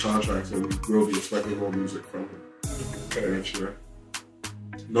out of his contract, so we will be expecting more music from him. Okay, next year.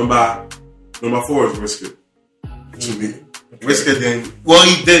 Number 4 is Wizkid. To me. Okay. Wizkid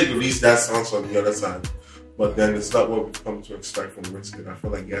he did release that song on the other side. But then it's not what we've come to expect from Wizkid. I feel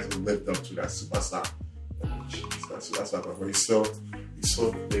like he hasn't lived up to that superstar. But he's still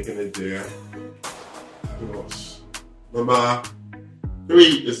making it there. Who else? Number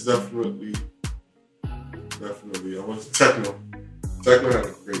 3 is definitely I want Techno. Techno had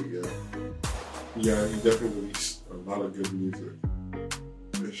a great year. Yeah, he definitely released a lot of good music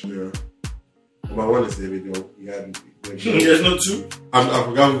this year. Number 1 is Davido. There's no 2? I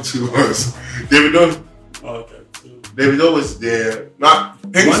forgot who 2 was. Davido. Oh, okay. Davido was there. Not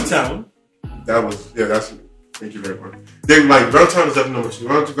One Town. That was thank you very much. Ground Town is definitely number 2.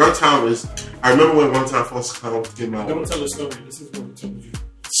 Ground Town is. I remember when One Time False Count came out. Don't tell the story. This is what we told you.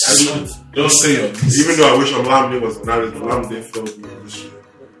 Don't say it. Even though I wish Olamide was not as Olamide filled me this year.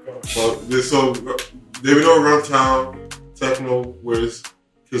 But so Davido, Ground Town, Techno, Wiz,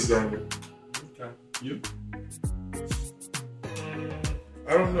 Kiss Daniel. Okay. You? I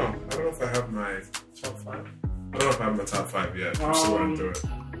don't know. I don't know if I have my top 5. I don't know if I have my top 5 yet. I'm still running through it.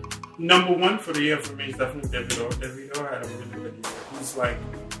 Number 1 for the year for me is definitely Davido. Davido had a really good year. He's like,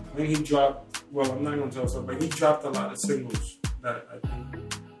 when he dropped, well, I'm not going to tell so, but he dropped a lot of singles that I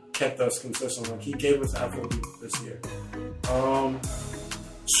think kept us consistent. Like, he gave us Afrobeat this year.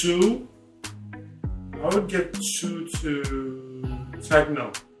 2, I would give 2 to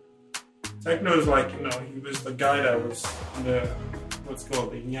Techno. Techno is like, he was the guy that was in the, what's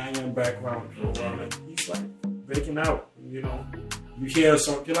called, the Nyanya background for a while. Like, he's like breaking out, You hear a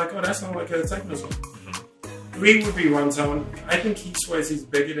song, you're like, oh, that sounds like a techno song. 3 would be One Town. I think he swears he's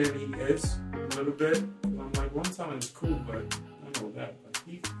bigger than he is a little bit. I'm like, One Town is cool, but I don't know that. Like,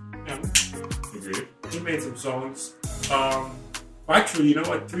 he made some songs. Actually, you know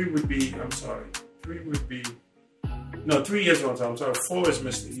what? 3 would be, 3 is One Town. I'm sorry, 4 is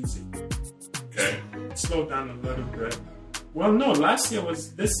Mr. Easy. Okay. Slow down a little bit. Well, no, this year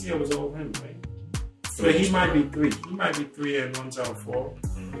was all him, right? So he might be 3. He might be 3 and One Town 4.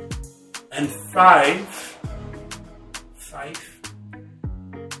 And 5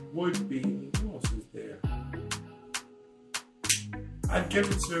 would be, who else is there? I'd give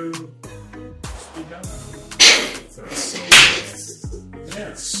it to Speed Darlington.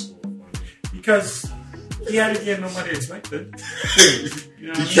 Yes. Because he had a year nobody expected. He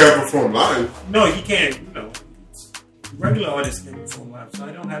can't perform live. No, he can't, Regular artists can perform live, so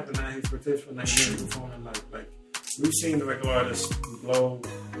I don't have the expectation for that year performing live. Like, we've seen the regular artists blow,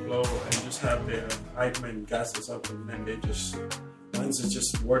 and just have their hype man gas us up, and then they just, once it's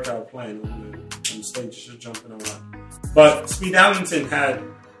just workout playing on the stage, just jumping around. But Speed Darlington had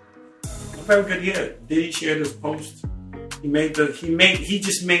a very good year. Diddy shared his post. He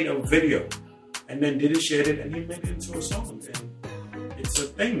just made a video, and then Diddy shared it, and he made it into a song. And it's a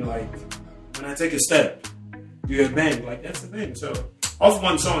thing. Like, when I take a step, you're a bang. Like, that's the thing. So off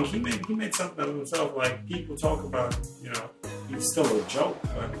one song, he made something of himself. Like, people talk about, he's still a joke,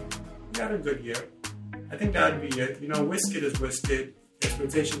 but he had a good year. I think that'd be it. Wizkid is Wizkid.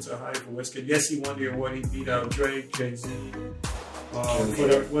 Expectations are high for Wizkid. Yes, he won the award. He beat out Drake, Jay-Z.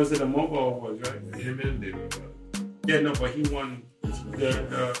 Was it a mobile award, right? Him and David. Yeah, no, but he won.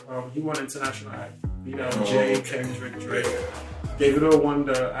 He won International Act. Beat out Jay, Kendrick, Drake. Davido won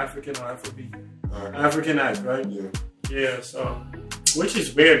the African or Afrobeat. African Act, right? Yeah, so, which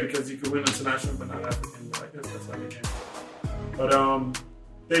is weird because you could win international but not African, but I guess that's how they can. But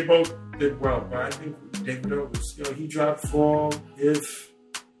they both did well, but I think Davido was, he dropped Fall, If,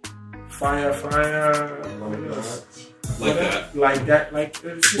 Fire, like that. Like,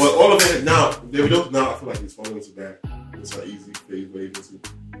 well, all of it now, Davido now, I feel like he's falling into that It's an easy fade wave into.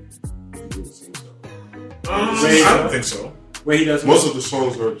 He do the same sound. I don't think so. Where he does most of the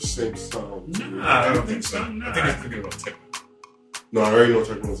songs are the same sound. Nah, I don't think so. Nah. I think I'm thinking about techno. No, I already know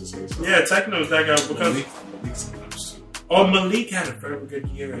techno is the same sound. Yeah, techno's that guy because Malik sometimes too. Oh, Malik had a very good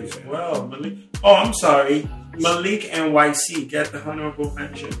year as well. Malik. Oh, I'm sorry. Malik and YC get the honorable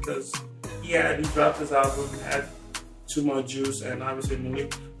mention because he dropped his album, had Too Much Juice, and obviously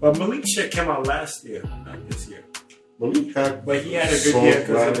Malik. But Malik shit came out last year, not this year. Malik had, but he had a good year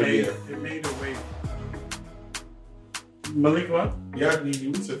because it made a way. Malik what? Yeah, he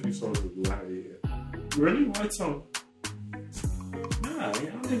released a few songs with last year. Really? What song? Nah, I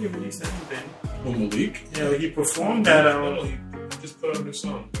don't think he released anything. Oh, Malik? Yeah, he performed that. He just put out a new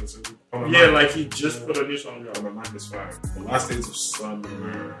song. Like he just put a new song out. My mind is fire. The Last Days of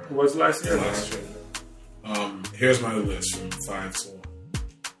Summer. Was last year? Last year. Here's my list from 5 to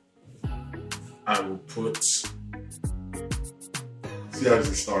 1. I will put. See how it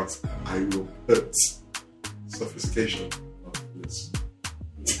starts. I will put sophistication of this.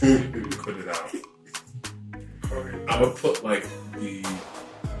 Put it out. I would put like the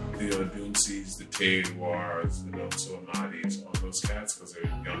Odunsis, the Tay Wars, the Nonso Amadis, all those cats because they're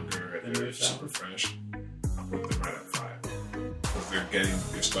younger and they're super fresh. I put them right at 5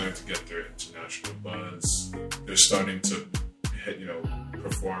 because they're starting to get their international buzz. They're starting to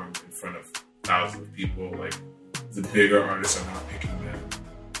perform in front of thousands of people. Like the bigger artists are not picking them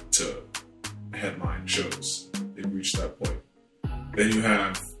to headline shows. They've reached that point. Then you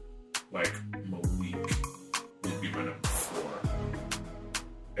have like Malik would be my number 4.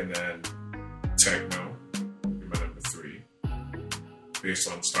 And then techno would be my number 3. Based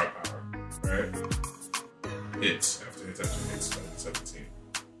on star power, right? Hits after 2017.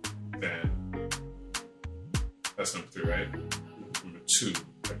 Then that's number 3, right? Number 2,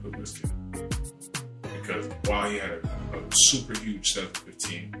 I put Wizkid. Because while he had a super huge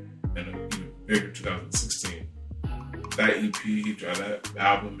 2015 and an even bigger 2016, that EP he dropped, that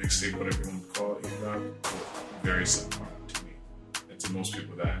album, mixtape, whatever you want to call it, he dropped, was very subpar to me. And to most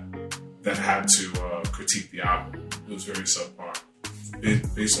people that had to critique the album, it was very subpar,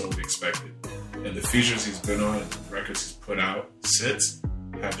 based on what we expected. And the features he's been on and the records he's put out since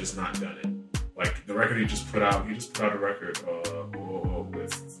have just not done it. Like the record he just put out a record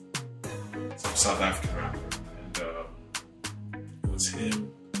with some South African rapper. And it was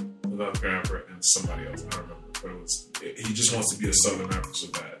him, another rapper, and somebody else, I don't remember. But he just wants to be a Southern rapper so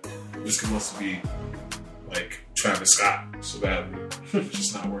bad. Wizkid wants to be like Travis Scott so badly. It's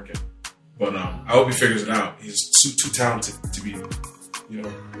just not working. But I hope he figures it out. He's too talented to be,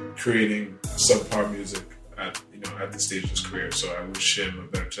 creating subpar music at this stage of his career. So I wish him a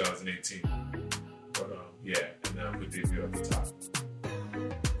better 2018. But and then I put David at the top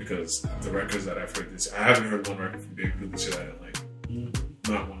because the records that I've heard I haven't heard one record from David this year that I didn't like.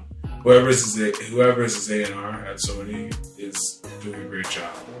 Not one. Whoever is his A&R at Sony is doing a great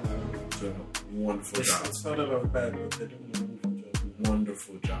job. Doing a wonderful job. It started off bad, but they're doing a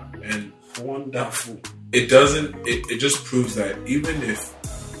wonderful job. And wonderful. It just proves that even if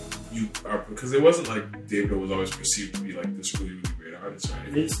you are, because it wasn't like David was always perceived to be like this really, really great artist,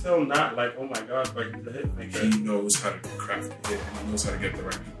 right? He's still not like, oh my god, but he's a hit maker. He knows how to craft a hit, and he knows how to get the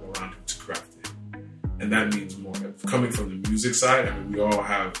right people around him to craft it. And that means more. Coming from the music side, I mean, we all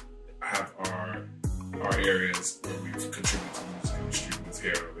have our areas where we contribute to the music industry with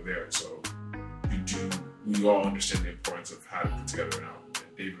here and over there. So we all understand the importance of how to put together an album.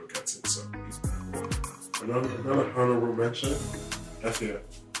 And David gets it, so he's been another honorable mention. FDF.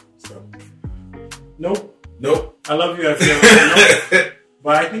 So. Nope. I love you, FDF. Nope.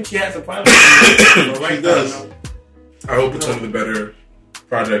 But I think she has a pilot. Right, she does. I hope it's one of the better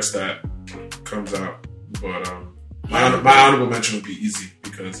projects that comes out. But my honorable mention would be Easy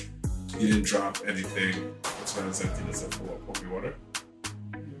because he didn't drop anything in 2017 except for Pour Me Water.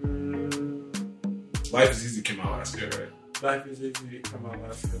 Life is Easy came out last year, right? Life is Easy came out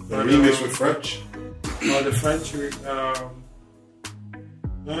last year. The remix with French. The French the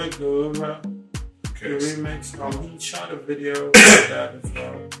remix. He shot a video of that as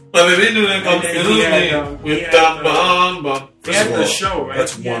well. He had the show, right?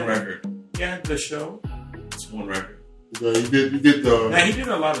 That's one record. He had the show. It's one record. Yeah, he did the. Now he did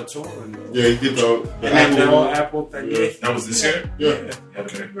a lot of touring though. Yeah, he did the and the whole Apple thing. Yeah. That was this year? Yeah.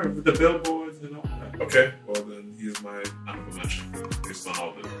 Okay. With the billboards and all that. Okay. Well then, here's my honorable mention based on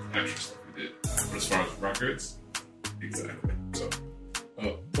all the extra stuff we did. But as far as records, exactly. So,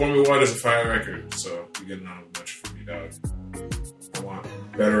 Pour Me Water is a fire record, so you get an honorable mention from me, dog. I want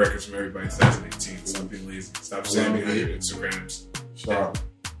better records from everybody in 2018. Stop being lazy. Stop saying behind your Instagrams. Stop.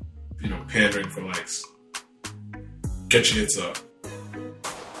 Pandering for likes. Get your hits up.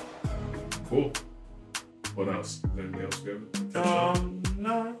 Cool. What else? Is there anything else we have?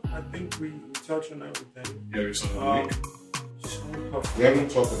 No, I think we touched on everything. Yeah, your song of the week. We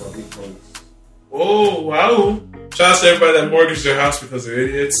haven't talked about Bitcoins. Oh, wow. Shout out to everybody that mortgaged their house because they're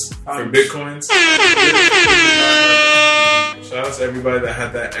idiots for Bitcoins. Shout out to everybody that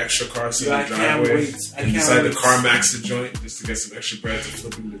had that extra car seat in the driveway and decided to CarMax the joint just to get some extra bread to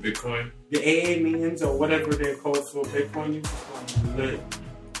flip into Bitcoin. The AA millions or whatever they're called for Bitcoin, you just want to lit.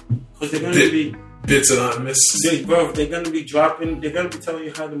 Because they're going to be... Bits Anonymous. They're going to be dropping... They're going to be telling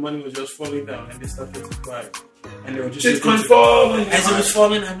you how the money was just falling down and they started to cry. And they were just... Bitcoin falling! As it was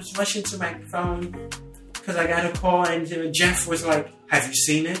falling, I was rushing to my phone because I got a call and Jeff was like, have you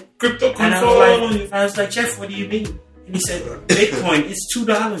seen it? Crypto and I was like, Jeff, what do you mean? And he said, Bitcoin is $2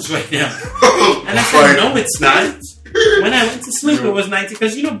 right now. And I said, no, it's not. When I went to sleep, it was 90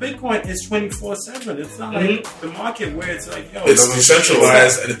 because Bitcoin is 24/7. It's not like the market where it's like, yo, it's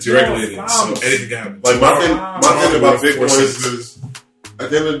decentralized and it's deregulated, so anything can happen. Like my thing about Bitcoin is,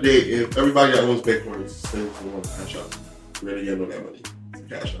 at the end of the day, if everybody that owns Bitcoin sends to one cash out, we're gonna get all that money to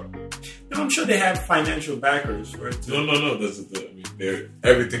cash out. No, I'm sure they have financial backers for it. No.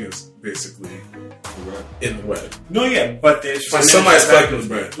 Everything is basically in the web. No, yeah, but there's somebody's collecting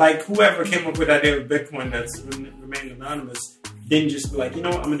bread. Like whoever came up with the idea of Bitcoin that's remained anonymous didn't just be like, you know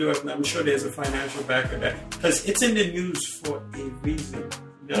what, I'm gonna do it. I'm sure there's a financial backer there because it's in the news for a reason.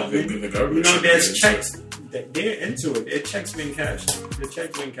 You know what I mean? There's checks. They're into it. Their checks being cashed.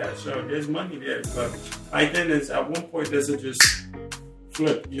 So there's money there. But I think at one point there's a just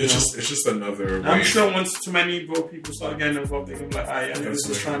flip. It's just another way. I'm sure once too many broke people start getting involved, they're gonna be like, I'm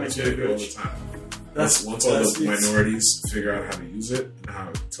just trying to get all the time. Once all the minorities figure out how to use it and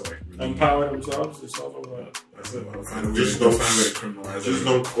how to like really empower themselves, it's all over. That's it. Find a way to criminalize it. Just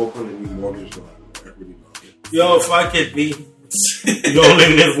don't open any mortgage loan, equity loan. Yo, fuck it, B. You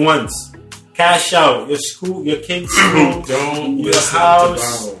only live once. Cash out your school, your kid's school, your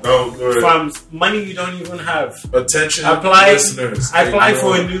house, from money you don't even have. Attention, listeners. Apply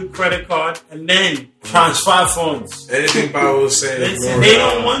for a new credit card and then transfer funds. Anything Bow was saying. Listen, they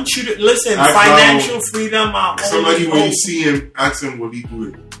don't want you to listen. Financial freedom. Somebody when you see him, ask him what he do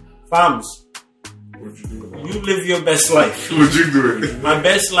it. Fams, what'd you do it? You live your best life. What'd you do it? My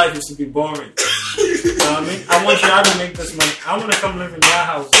best life is to be boring. You know what I mean? I want y'all to make this money. I want to come live in your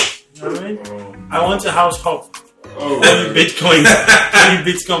houses. You know what I mean? I want a house called Bitcoin.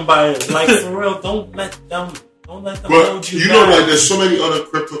 Bitcoin buyers. Like for real, don't let them hold you down. Like there's so many other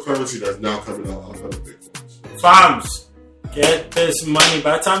cryptocurrency that's now coming out outside of Bitcoin. Farms, get this money.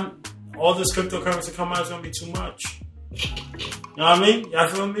 By the time all this cryptocurrency come out, it's gonna be too much. You know what I mean? Y'all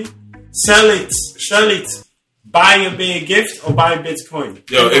feel me? Sell it. Buy a big gift or buy Bitcoin.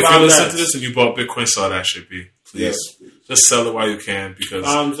 Yo, if you listen to this and you bought Bitcoin, sell that shit, B. Please. Yes. Just sell it while you can because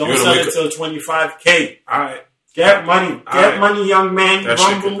don't sell it till 25K. Alright. Get money. Get money, young man. That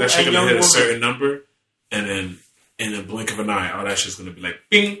shit gonna hit a certain number and then in a blink of an eye, all that shit's gonna be like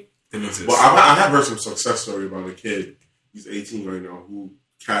bing. Well, I have heard some success story about a kid, he's 18 right now, who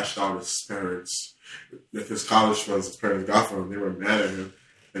cashed out his parents. If his college funds his parents got from him, they were mad at him.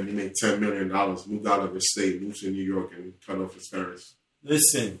 And he made $10 million, moved out of his state, moved to New York, and cut off his parents.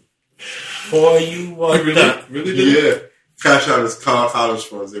 Listen, for you what really did? Yeah. Cash out his college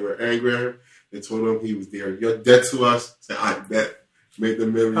funds. They were angry at him. They told him he was there. You're debt to us. Said, I bet. Made the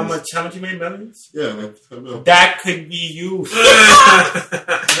millions. How much you made millions? Yeah, like $10 million. That could be you. You know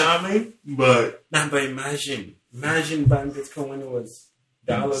what I mean? But imagine buying Bitcoin when it was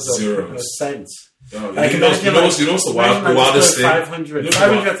dollars or cents. Like, you know what's the wildest thing?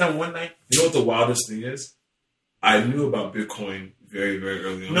 500 on one night. You know what the wildest thing is? I knew about Bitcoin very, very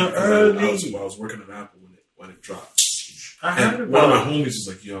early on. I was working on Apple when it dropped. I heard and about one of my homies was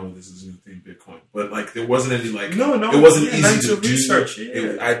like, "Yo, this is a new thing, Bitcoin." But like, there wasn't any like, no, it wasn't easy to do. Research.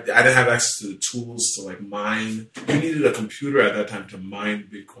 Yeah. I didn't have access to the tools to like mine. You needed a computer at that time to mine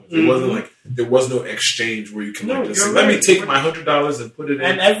Bitcoin. It wasn't like there was no exchange where you can like just let me take my $100 and put it in,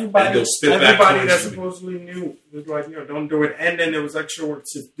 and everybody that me. supposedly knew was like, don't do it. And then there was extra work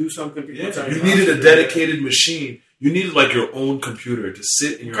to do something. You needed a dedicated machine. You needed like your own computer to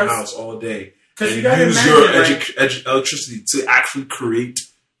sit in your house all day. And you use your electricity to actually create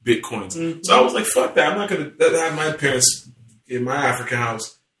Bitcoins. Mm-hmm. So I was like, fuck that. I'm not going to have my parents in my African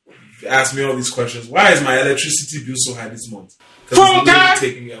house ask me all these questions. Why is my electricity bill so high this month? Because it's literally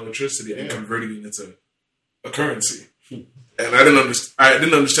taking electricity and converting it into a currency. And I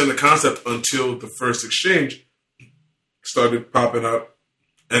didn't understand the concept until the first exchange started popping up.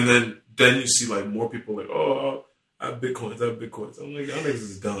 And then you see like more people like, oh, I have Bitcoins. I'm like, y'all niggas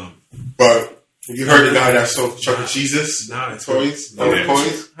is dumb. But You heard the guy that sold Chuck E. Cheese's? Nah, toys?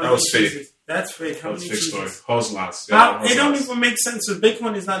 That was fake. That's fake. That was fake story. Hose lots. It don't even make sense. The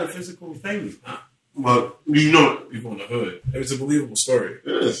Bitcoin is not a physical thing. Well, you know, people in the hood. It was a believable story.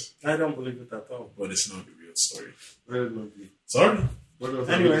 It is. I don't believe it at all. But it's not the real story. Sorry.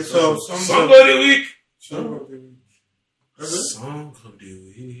 Anyway, so Song of the Week. Song of the Week. Song of the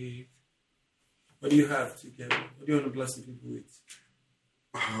Week. What do you have to get? What do you want to bless the people with?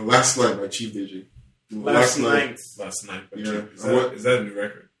 Last Night by Chief Digi. Last Night. Yeah. Is that a new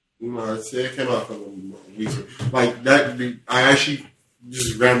record? No, it came out a couple weeks ago. Like that, I actually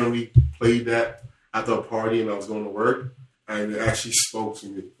just randomly played that after a party and I was going to work, and it actually spoke to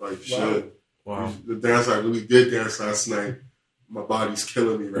me. Like, shit. Wow. The dance I really did dance last night. My body's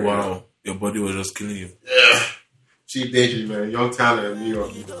killing me right now. Wow. Your body was just killing you. Yeah. Chief Digi, man. Young talent in New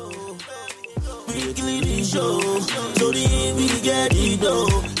York. Weekly show, so we get it though.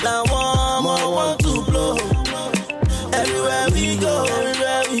 Now one more want to blow. Everywhere we go.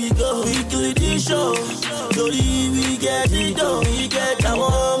 Weekly show, so we get it though. We get now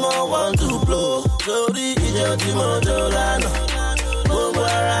one more want to blow. So the idiot Mojolano,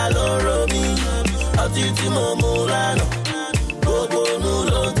 Bobara Loromi, Atiti Momorano, Bobo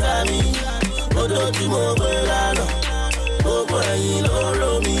Nulo Tami, Odoti Mobolano, Bobo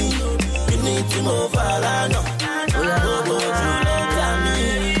Loromi.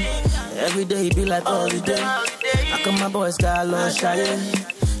 Every day be like holiday. I come my boys got lost shy.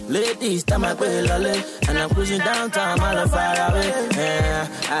 Ladies, time I play lolly, and I'm cruising downtown, I'm all far away. Yeah,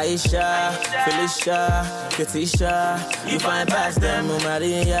 Aisha, Felicia, Katisha, you find past them,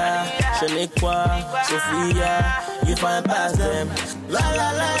 Maria, Shaniqua, Sophia, you find past them. La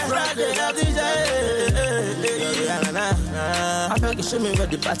la la, Friday, I beg you show me where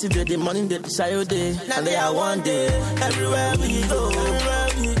the party day, the money day, the shy day, and they are one day. Everywhere we go,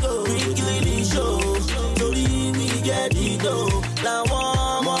 we kill the show, so we get the dough. Now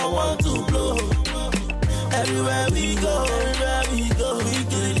one more want to blow. Everywhere we go, we kill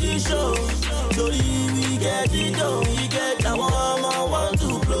the show, so we get the dough. We get now one more want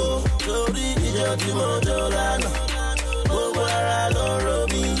to blow. So the idiot Mojolano, Bobara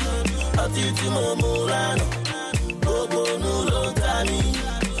Loromi, Atiti Momorano.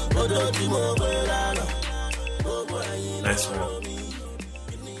 Nice one.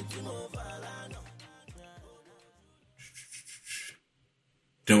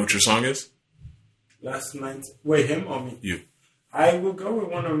 Do you know what your song is? Last Night. Wait, him or me? You. I will go with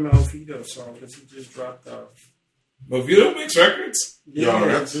one of Malvito's songs because he just dropped Malvito makes records? Yeah,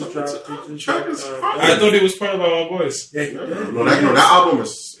 I thought he was part of Our Boys. Yeah, he did. No, that album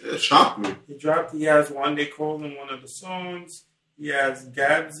shocked me. He has One Day Cold in one of the songs. He has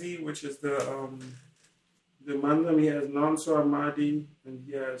Gabsy, which is the Mandam. He has Nonso Amadi, and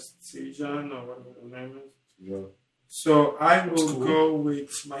he has Sejan, or whatever the name is. Yeah. So I will go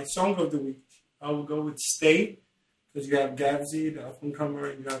with my song of the week. I will go with Stay, because you have Gabsy, the up-and-comer,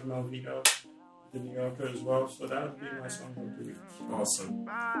 and you have Malvito, the New Yorker as well. So that would be my song of the week. Awesome.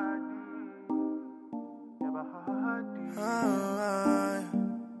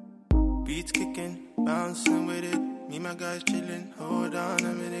 Beats kicking, bouncing with it. Me, my guys chilling. Hold on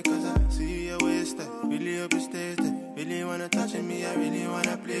a minute, cause I see your waist there. Really hope it stays there. Really wanna touch me, I really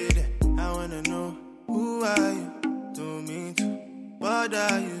wanna play there. I wanna know, who are you? Don't mean to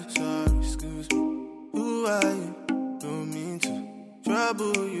bother you, sorry, excuse me. Who are you? Don't mean to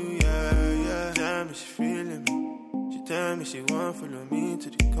trouble you, yeah. Tell me she feeling me. She tell me she won't follow me to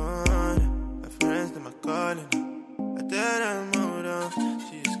the corner. My friends, them are calling her. I tell them, hold on,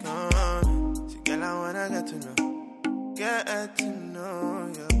 she's coming. See, girl, I wanna get to know. Get to know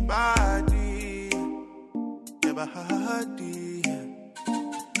your body, your body.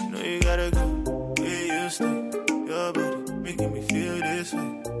 Know you gotta go where you stay. Your body making me feel this way.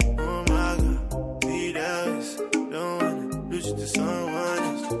 Oh my God, see that, don't wanna lose you to someone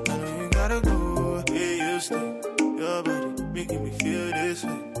else. I know you gotta go where you stay. Your body making me feel this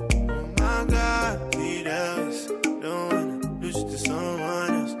way. Oh my God, see that, don't wanna lose you to someone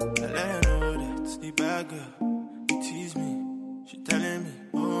else. I let her know that it's the bad girl. You tease me, she telling me,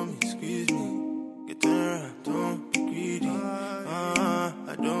 hold me, squeeze me. Get around, don't be greedy.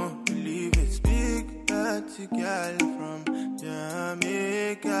 I don't believe it's big. Dirty girl from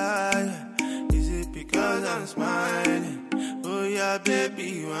Jamaica. Is it because I'm smiling? Oh yeah, baby,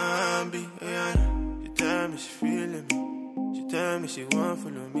 you want me? Oh, yeah. She tell me she feeling me. She tell me she won't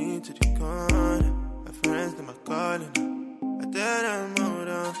follow me to the corner. My friends, them are calling her. I tell them, hold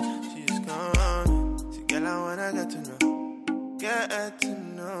on, she's coming. See, girl, I wanna get to know. Get to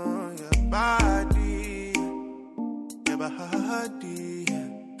know your body. Your body.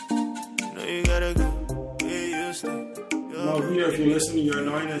 know you gotta go where you stay. No, Vito, if you're listening, you're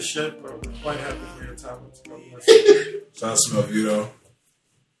annoying as shit, but we're quite happy for your talent. Shout out to Vito.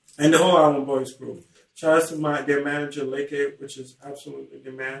 And the whole Island Boys crew. Shout out to their manager, Leke, which is absolutely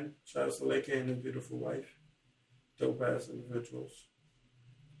the man. Shout out to Leke and his beautiful wife. Dope ass individuals.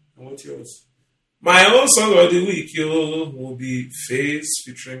 And what's yours? My own song of the week, will be Phase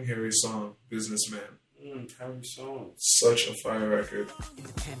featuring Harry Song, Businessman. Harry Song. Such a fire record.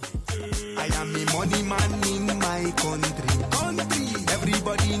 I am a money man in my country.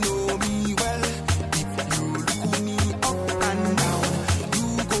 Everybody know me well. If you look me up and down,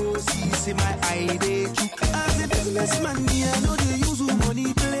 you go see my eye they chook. As a businessman, I know they use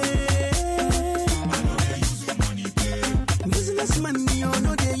money play. Businessman, I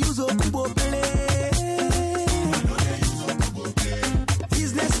know they use Okubo play.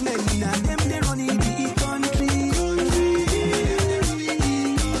 Businessmen, them they run it.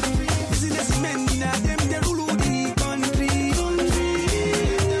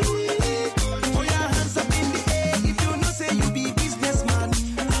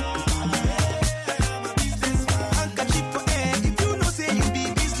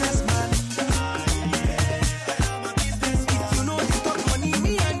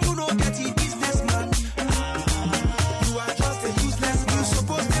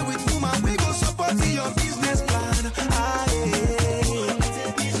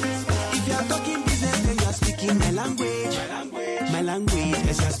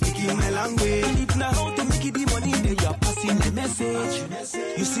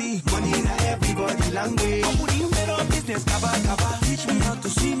 You see, money in everybody language. I'm putting better business, kaba. Teach me how to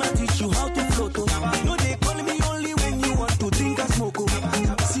swim, I teach you how to float. No, they call me only when you want to drink and smoke.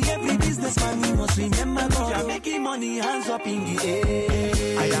 See, every businessman, you must remember God. You're making money, hands up in the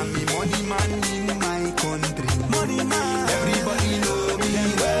air. I am the money man in my country. Money man, everybody know me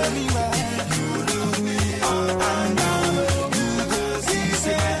well. You look me up and down. You go see,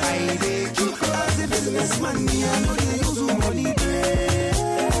 say, I did you. As a businessman, I know they use money play.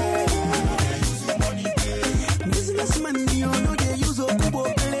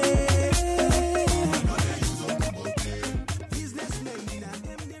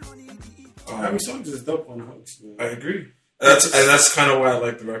 Harry Songs is dope on hooks, man. I agree. That's kind of why I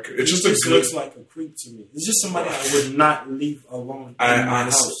like the record. It just looks like a creep to me. It's just somebody I would not leave alone. I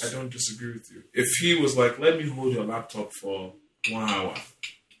honestly, I don't disagree with you. If he was like, let me hold your laptop for 1 hour.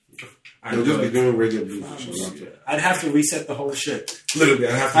 I'd just be doing radio blues. I'd have to reset the whole shit. Literally,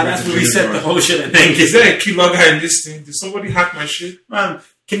 I'd have to reset the whole shit and then is there a keylogger in this thing? Did somebody hack my shit? Man,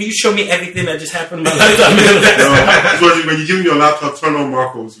 can you show me everything that just happened in my laptop? No, when you give me your laptop, turn on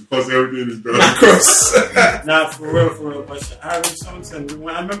Marcos because everything is done. Marcos. Nah, for real. But Harry Songs, and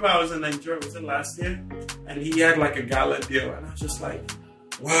when I remember I was in Nigeria, was it last year? And he had like a gala deal, and I was just like,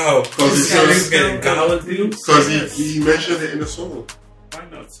 wow, because he's getting gala deals? Because he mentioned it in the song. Why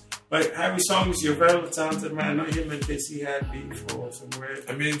not? But Harry Songs, you're very talented, man. I know him and KC had beef or somewhere.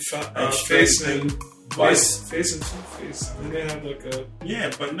 I mean, Face and Two-Face. They have like a...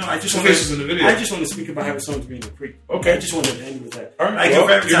 Yeah, but no, I just want to speak about Harry Songs being a creep. Okay. I just wanted to end with that. All right,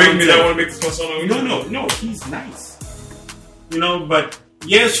 you make me not want to make this one song. No, he's nice. You know, but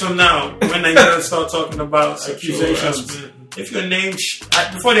years from now, when I gotta start talking about accusations, if your name...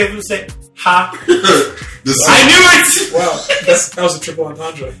 before they even say, ha... I knew it! Wow, that was a triple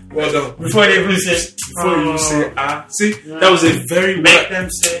entendre. Well done. Before they even say, see, that was a very make them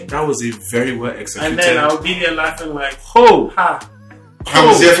say. That was a very well executed. And then I'll be there laughing like, ho, ha. I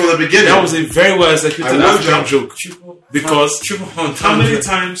was there from the beginning. That was a very well executed African joke. Because how many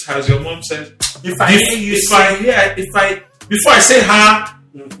times has your mom said, before I say ha,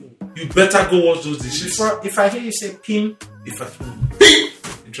 you better go watch those dishes. If I hear you say pim,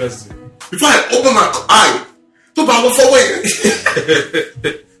 interesting. Before I open my eye, to Bible for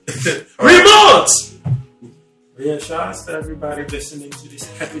remote. Yeah, shout out to everybody listening to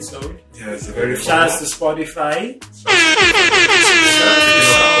this episode. Yeah, it's a very fun. Shout out to Spotify.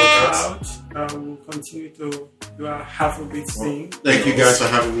 We'll continue to do our half a beat thing. Thank you guys for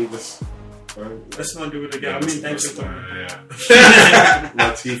having me. Let's not do it again. I mean, thank you for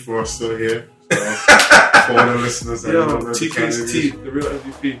Latif, we're still here. So, for all the listeners, TK's T, the real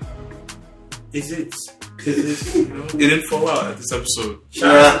MVP. Is it? It didn't fall out at this episode.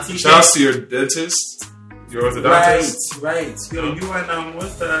 Shout out to your dentist, your orthodontist. Right. Yo, you and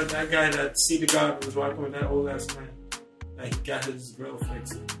what's that guy that the God was walking with that old ass man? That he got his grill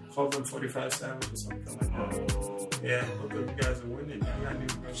fixed. Called him 45 Savage or something like that. Yeah, both of you guys are winning. I got new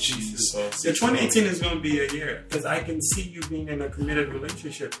grill. Jesus. Yeah, 2018 is going to be a year because I can see you being in a committed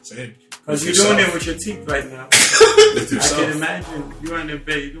relationship. Same. Because you're doing it with your teeth right now. I can imagine you on the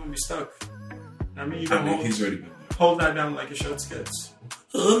bed, you're going to be stuck. I mean, you can he's already been there. Hold that down like a short skirt.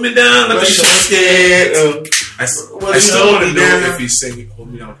 Hold me down like a short skirt. I still want to know if he's saying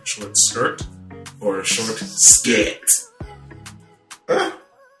hold me down with a short skirt or a short skirt. Huh?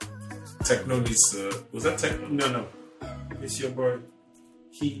 Techno needs to... Was that Techno? No. It's your boy,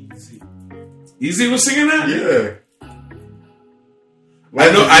 Easy. Easy was singing that? Yeah.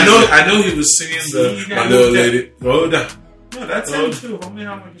 I know he was singing My Little Lady. Roll down. No, that's him too. Hold me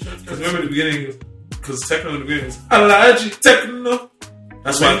down like a short skirt. Because remember in the beginning, because Techno in the beginning was Alaji Techno.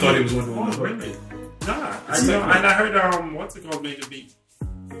 That's why I thought he was one of the really? Nah, I heard what's it called made the beat?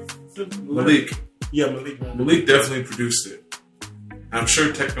 Malik. Yeah, Malik. Malik definitely produced it. I'm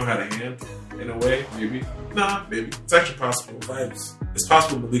sure Techno had a hand in a way, maybe. Nah, maybe. It's actually possible. Vibes. It's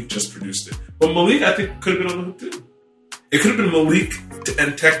possible Malik just produced it. But Malik, I think, could have been on the hook too. It could have been Malik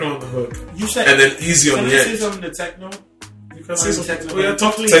and Techno on the hook. You said, and then Easy on the end. Can I say something to Techno? Because say something to Techno. Oh, yeah,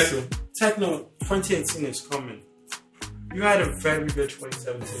 talk to Techno. Techno, 2018 is coming. You had a very good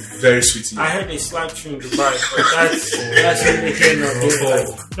 2017. Very sweet to you. I heard they slapped you in Dubai, but that's indicating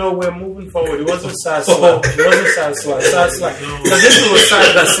of no, we're moving forward. It wasn't sad slap. It wasn't sad slap. Sad slap. Because this was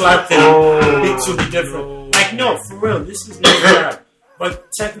sad that slapped him. Big to be different. Like, no, for real, this is no rap.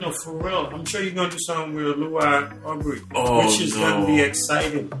 But Techno, for real, I'm sure you're going to do something with Lua Aubrey, which is going to be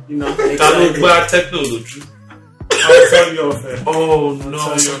exciting. You know, exciting. I'll tell you off it. Oh,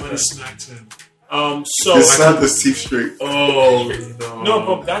 no, somebody smacked him. So it's not the teeth straight. Oh no! No,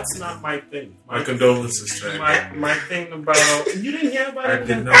 but that's not my thing. My condolences, Trey. My thing about you didn't hear about it. I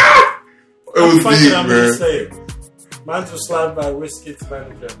did not. It was deep, I'm man. Just saying. Mine was slapped by Wizkid's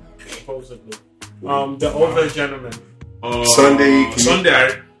manager, supposedly. The older gentleman.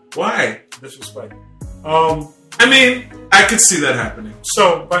 Sunday. Why? Disrespect. I mean, I could see that happening.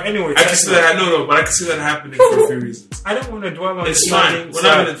 So, but anyway, I can see that. But I can see that happening for a few reasons. I don't want to dwell on. It's fine. We're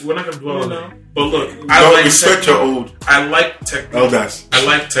not going to dwell on it. But look, I like respect Techno. your old. I like Techno. Oh, that's. I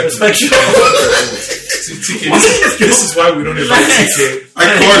like Techno. Respect your old. See, TK, this is why we don't invite TK.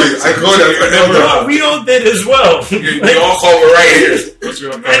 I caught it. No, we all did as well. You all call it right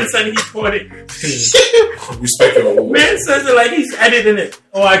here. Man said he caught it. Respect your old. Man says it like he's editing it.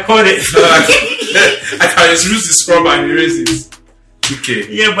 Oh, I caught it. I can just use the scrub on your easies. TK.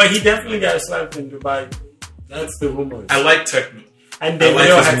 Yeah, but he definitely got slapped in Dubai. That's the rumor. I like Techno. And they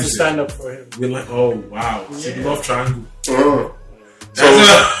all had to stand up for him. We like, oh wow, yeah. Love Triangle. So no.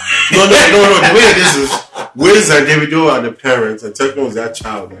 The way this is, Wiz and Davido are the parents, and Techno is that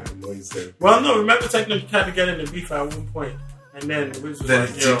child. I know he's there. Well, no, remember Techno tried to get in the beef at one point, and then Wiz was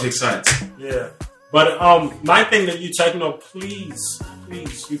like, "Yo, take sides." Yeah, but my thing that you Techno, please,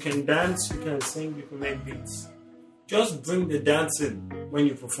 you can dance, you can sing, you can make beats. Just bring the dancing when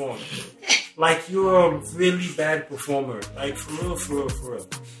you perform. Like, you're a really bad performer. Like, for real.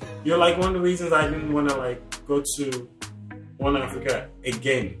 You're like one of the reasons I didn't want to, like, go to One Africa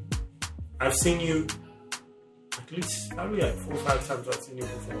again. I've seen you at least probably like 4 or 5 times I've seen you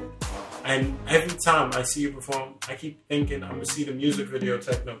perform. And every time I see you perform, I keep thinking I'm going to see the music video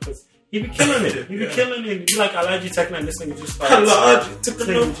Techno. Because he be killing it. He be killing it. He be like, Alaji Techno, and this thing just like, Alaji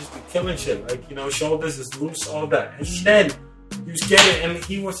Techno. He just be killing shit. Like, you know, shoulders is loose, all that. And then you just get it, and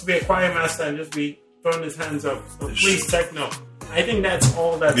he wants to be a choir master and just be throwing his hands up. So please, Techno. I think that's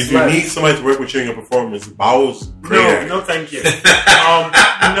all that's left. Did you need somebody to work with you in your performance? Bowels? No, thank you.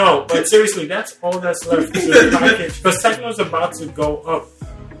 No, but seriously, that's all that's left to the package. Because Techno's about to go up.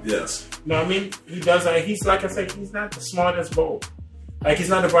 Yes. You know what I mean? He does that. He's, like I said, he's not the smartest bulb. Like, he's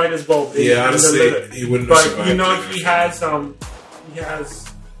not the brightest bulb. Yeah, honestly, he wouldn't have survived. But, you know, he has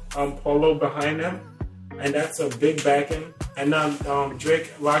Polo behind him. And that's a big backing. And now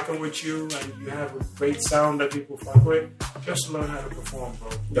Drake rocking with you, and you have a great sound that people fuck with. Just learn how to perform, bro.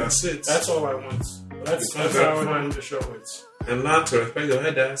 That's it. That's all I want. That's how I want the show is. And learn to respect your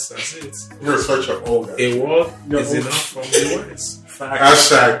head. That's it. You're such an old guy. A word is enough from the words.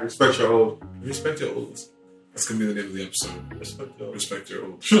 Hashtag respect your old. Respect your old. That's gonna be the name of the episode. Respect your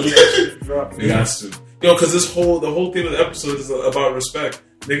old. It has to. Yo, because the whole theme of the episode is about respect.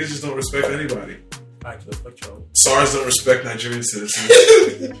 Niggas just don't respect anybody. SARS don't respect Nigerian citizens.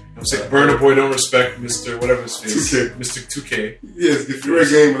 I'm saying Burna Boy don't respect Mr. whatever his face. 2K. Mr. 2K. Yes, if you're a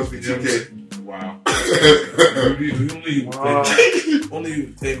game, must be 2K. Wow. Only you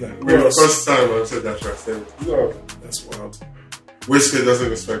think that. We're the first time I said that track. No. That's wild. Wizkid doesn't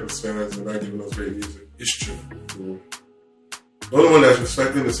respect his fans and not giving us great music. It's true. The only one that's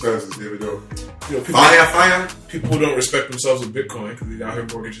respecting his fans is Davido. You know, fire. People who don't respect themselves with Bitcoin because they're out here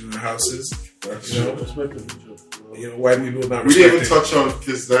mortgaging their houses. That's true. You know, white people not respecting. We didn't even touch on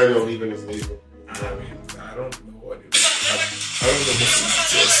Kiss Daniel leaving his label. I mean, I don't know what it is. I don't know what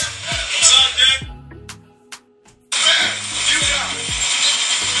it is.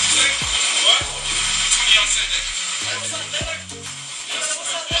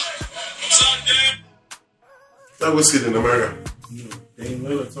 That was it in America. No, Dame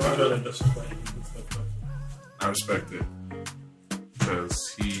Lillard told her that that's why. I respect it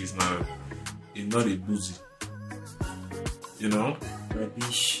because he's not a boozy. You know,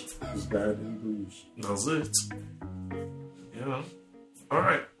 Radish is better than booze. That's it. You know. All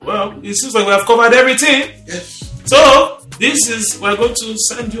right. Well, it seems like we have covered everything. Yes. So we're going to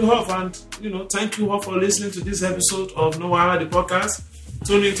send you off, and thank you all for listening to this episode of No Wahala the podcast.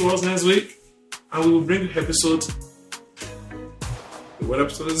 Tune in to us next week, and we will bring you episode. What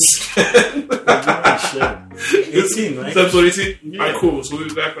episode is it? 18, right? Episode 18? Yeah. Alright, cool. So we'll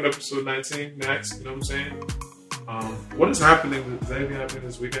be back on episode 19 next. You know what I'm saying? What is happening? Is anything happening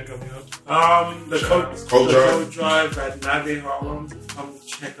this weekend coming up? The Coat Drive at Nave Harlem. Come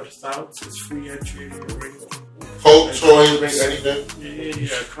check us out. It's free entry for Ringo. Coat, Troy, anything?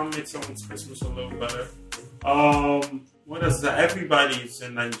 Yeah. Come make someone's Christmas a little better. What else? Everybody's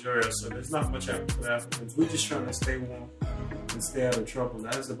in Nigeria, so there's not much happening for Africans. We're just trying to stay warm and stay out of trouble.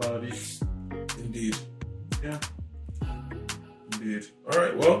 That's about it. Indeed. Yeah. Indeed.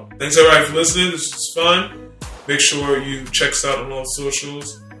 Alright, well, thanks everybody for listening. This was fun. Make sure you check us out on all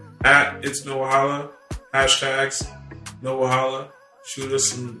socials at It's No Wahala, hashtags No Wahala. Shoot us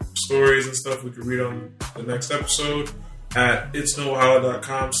some stories and stuff we could read on the next episode at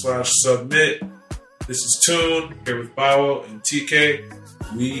itsnowahala.com/submit. This is Tune here with Bawo and TK.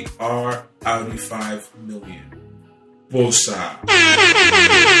 We are Audi 5 million. Bosa.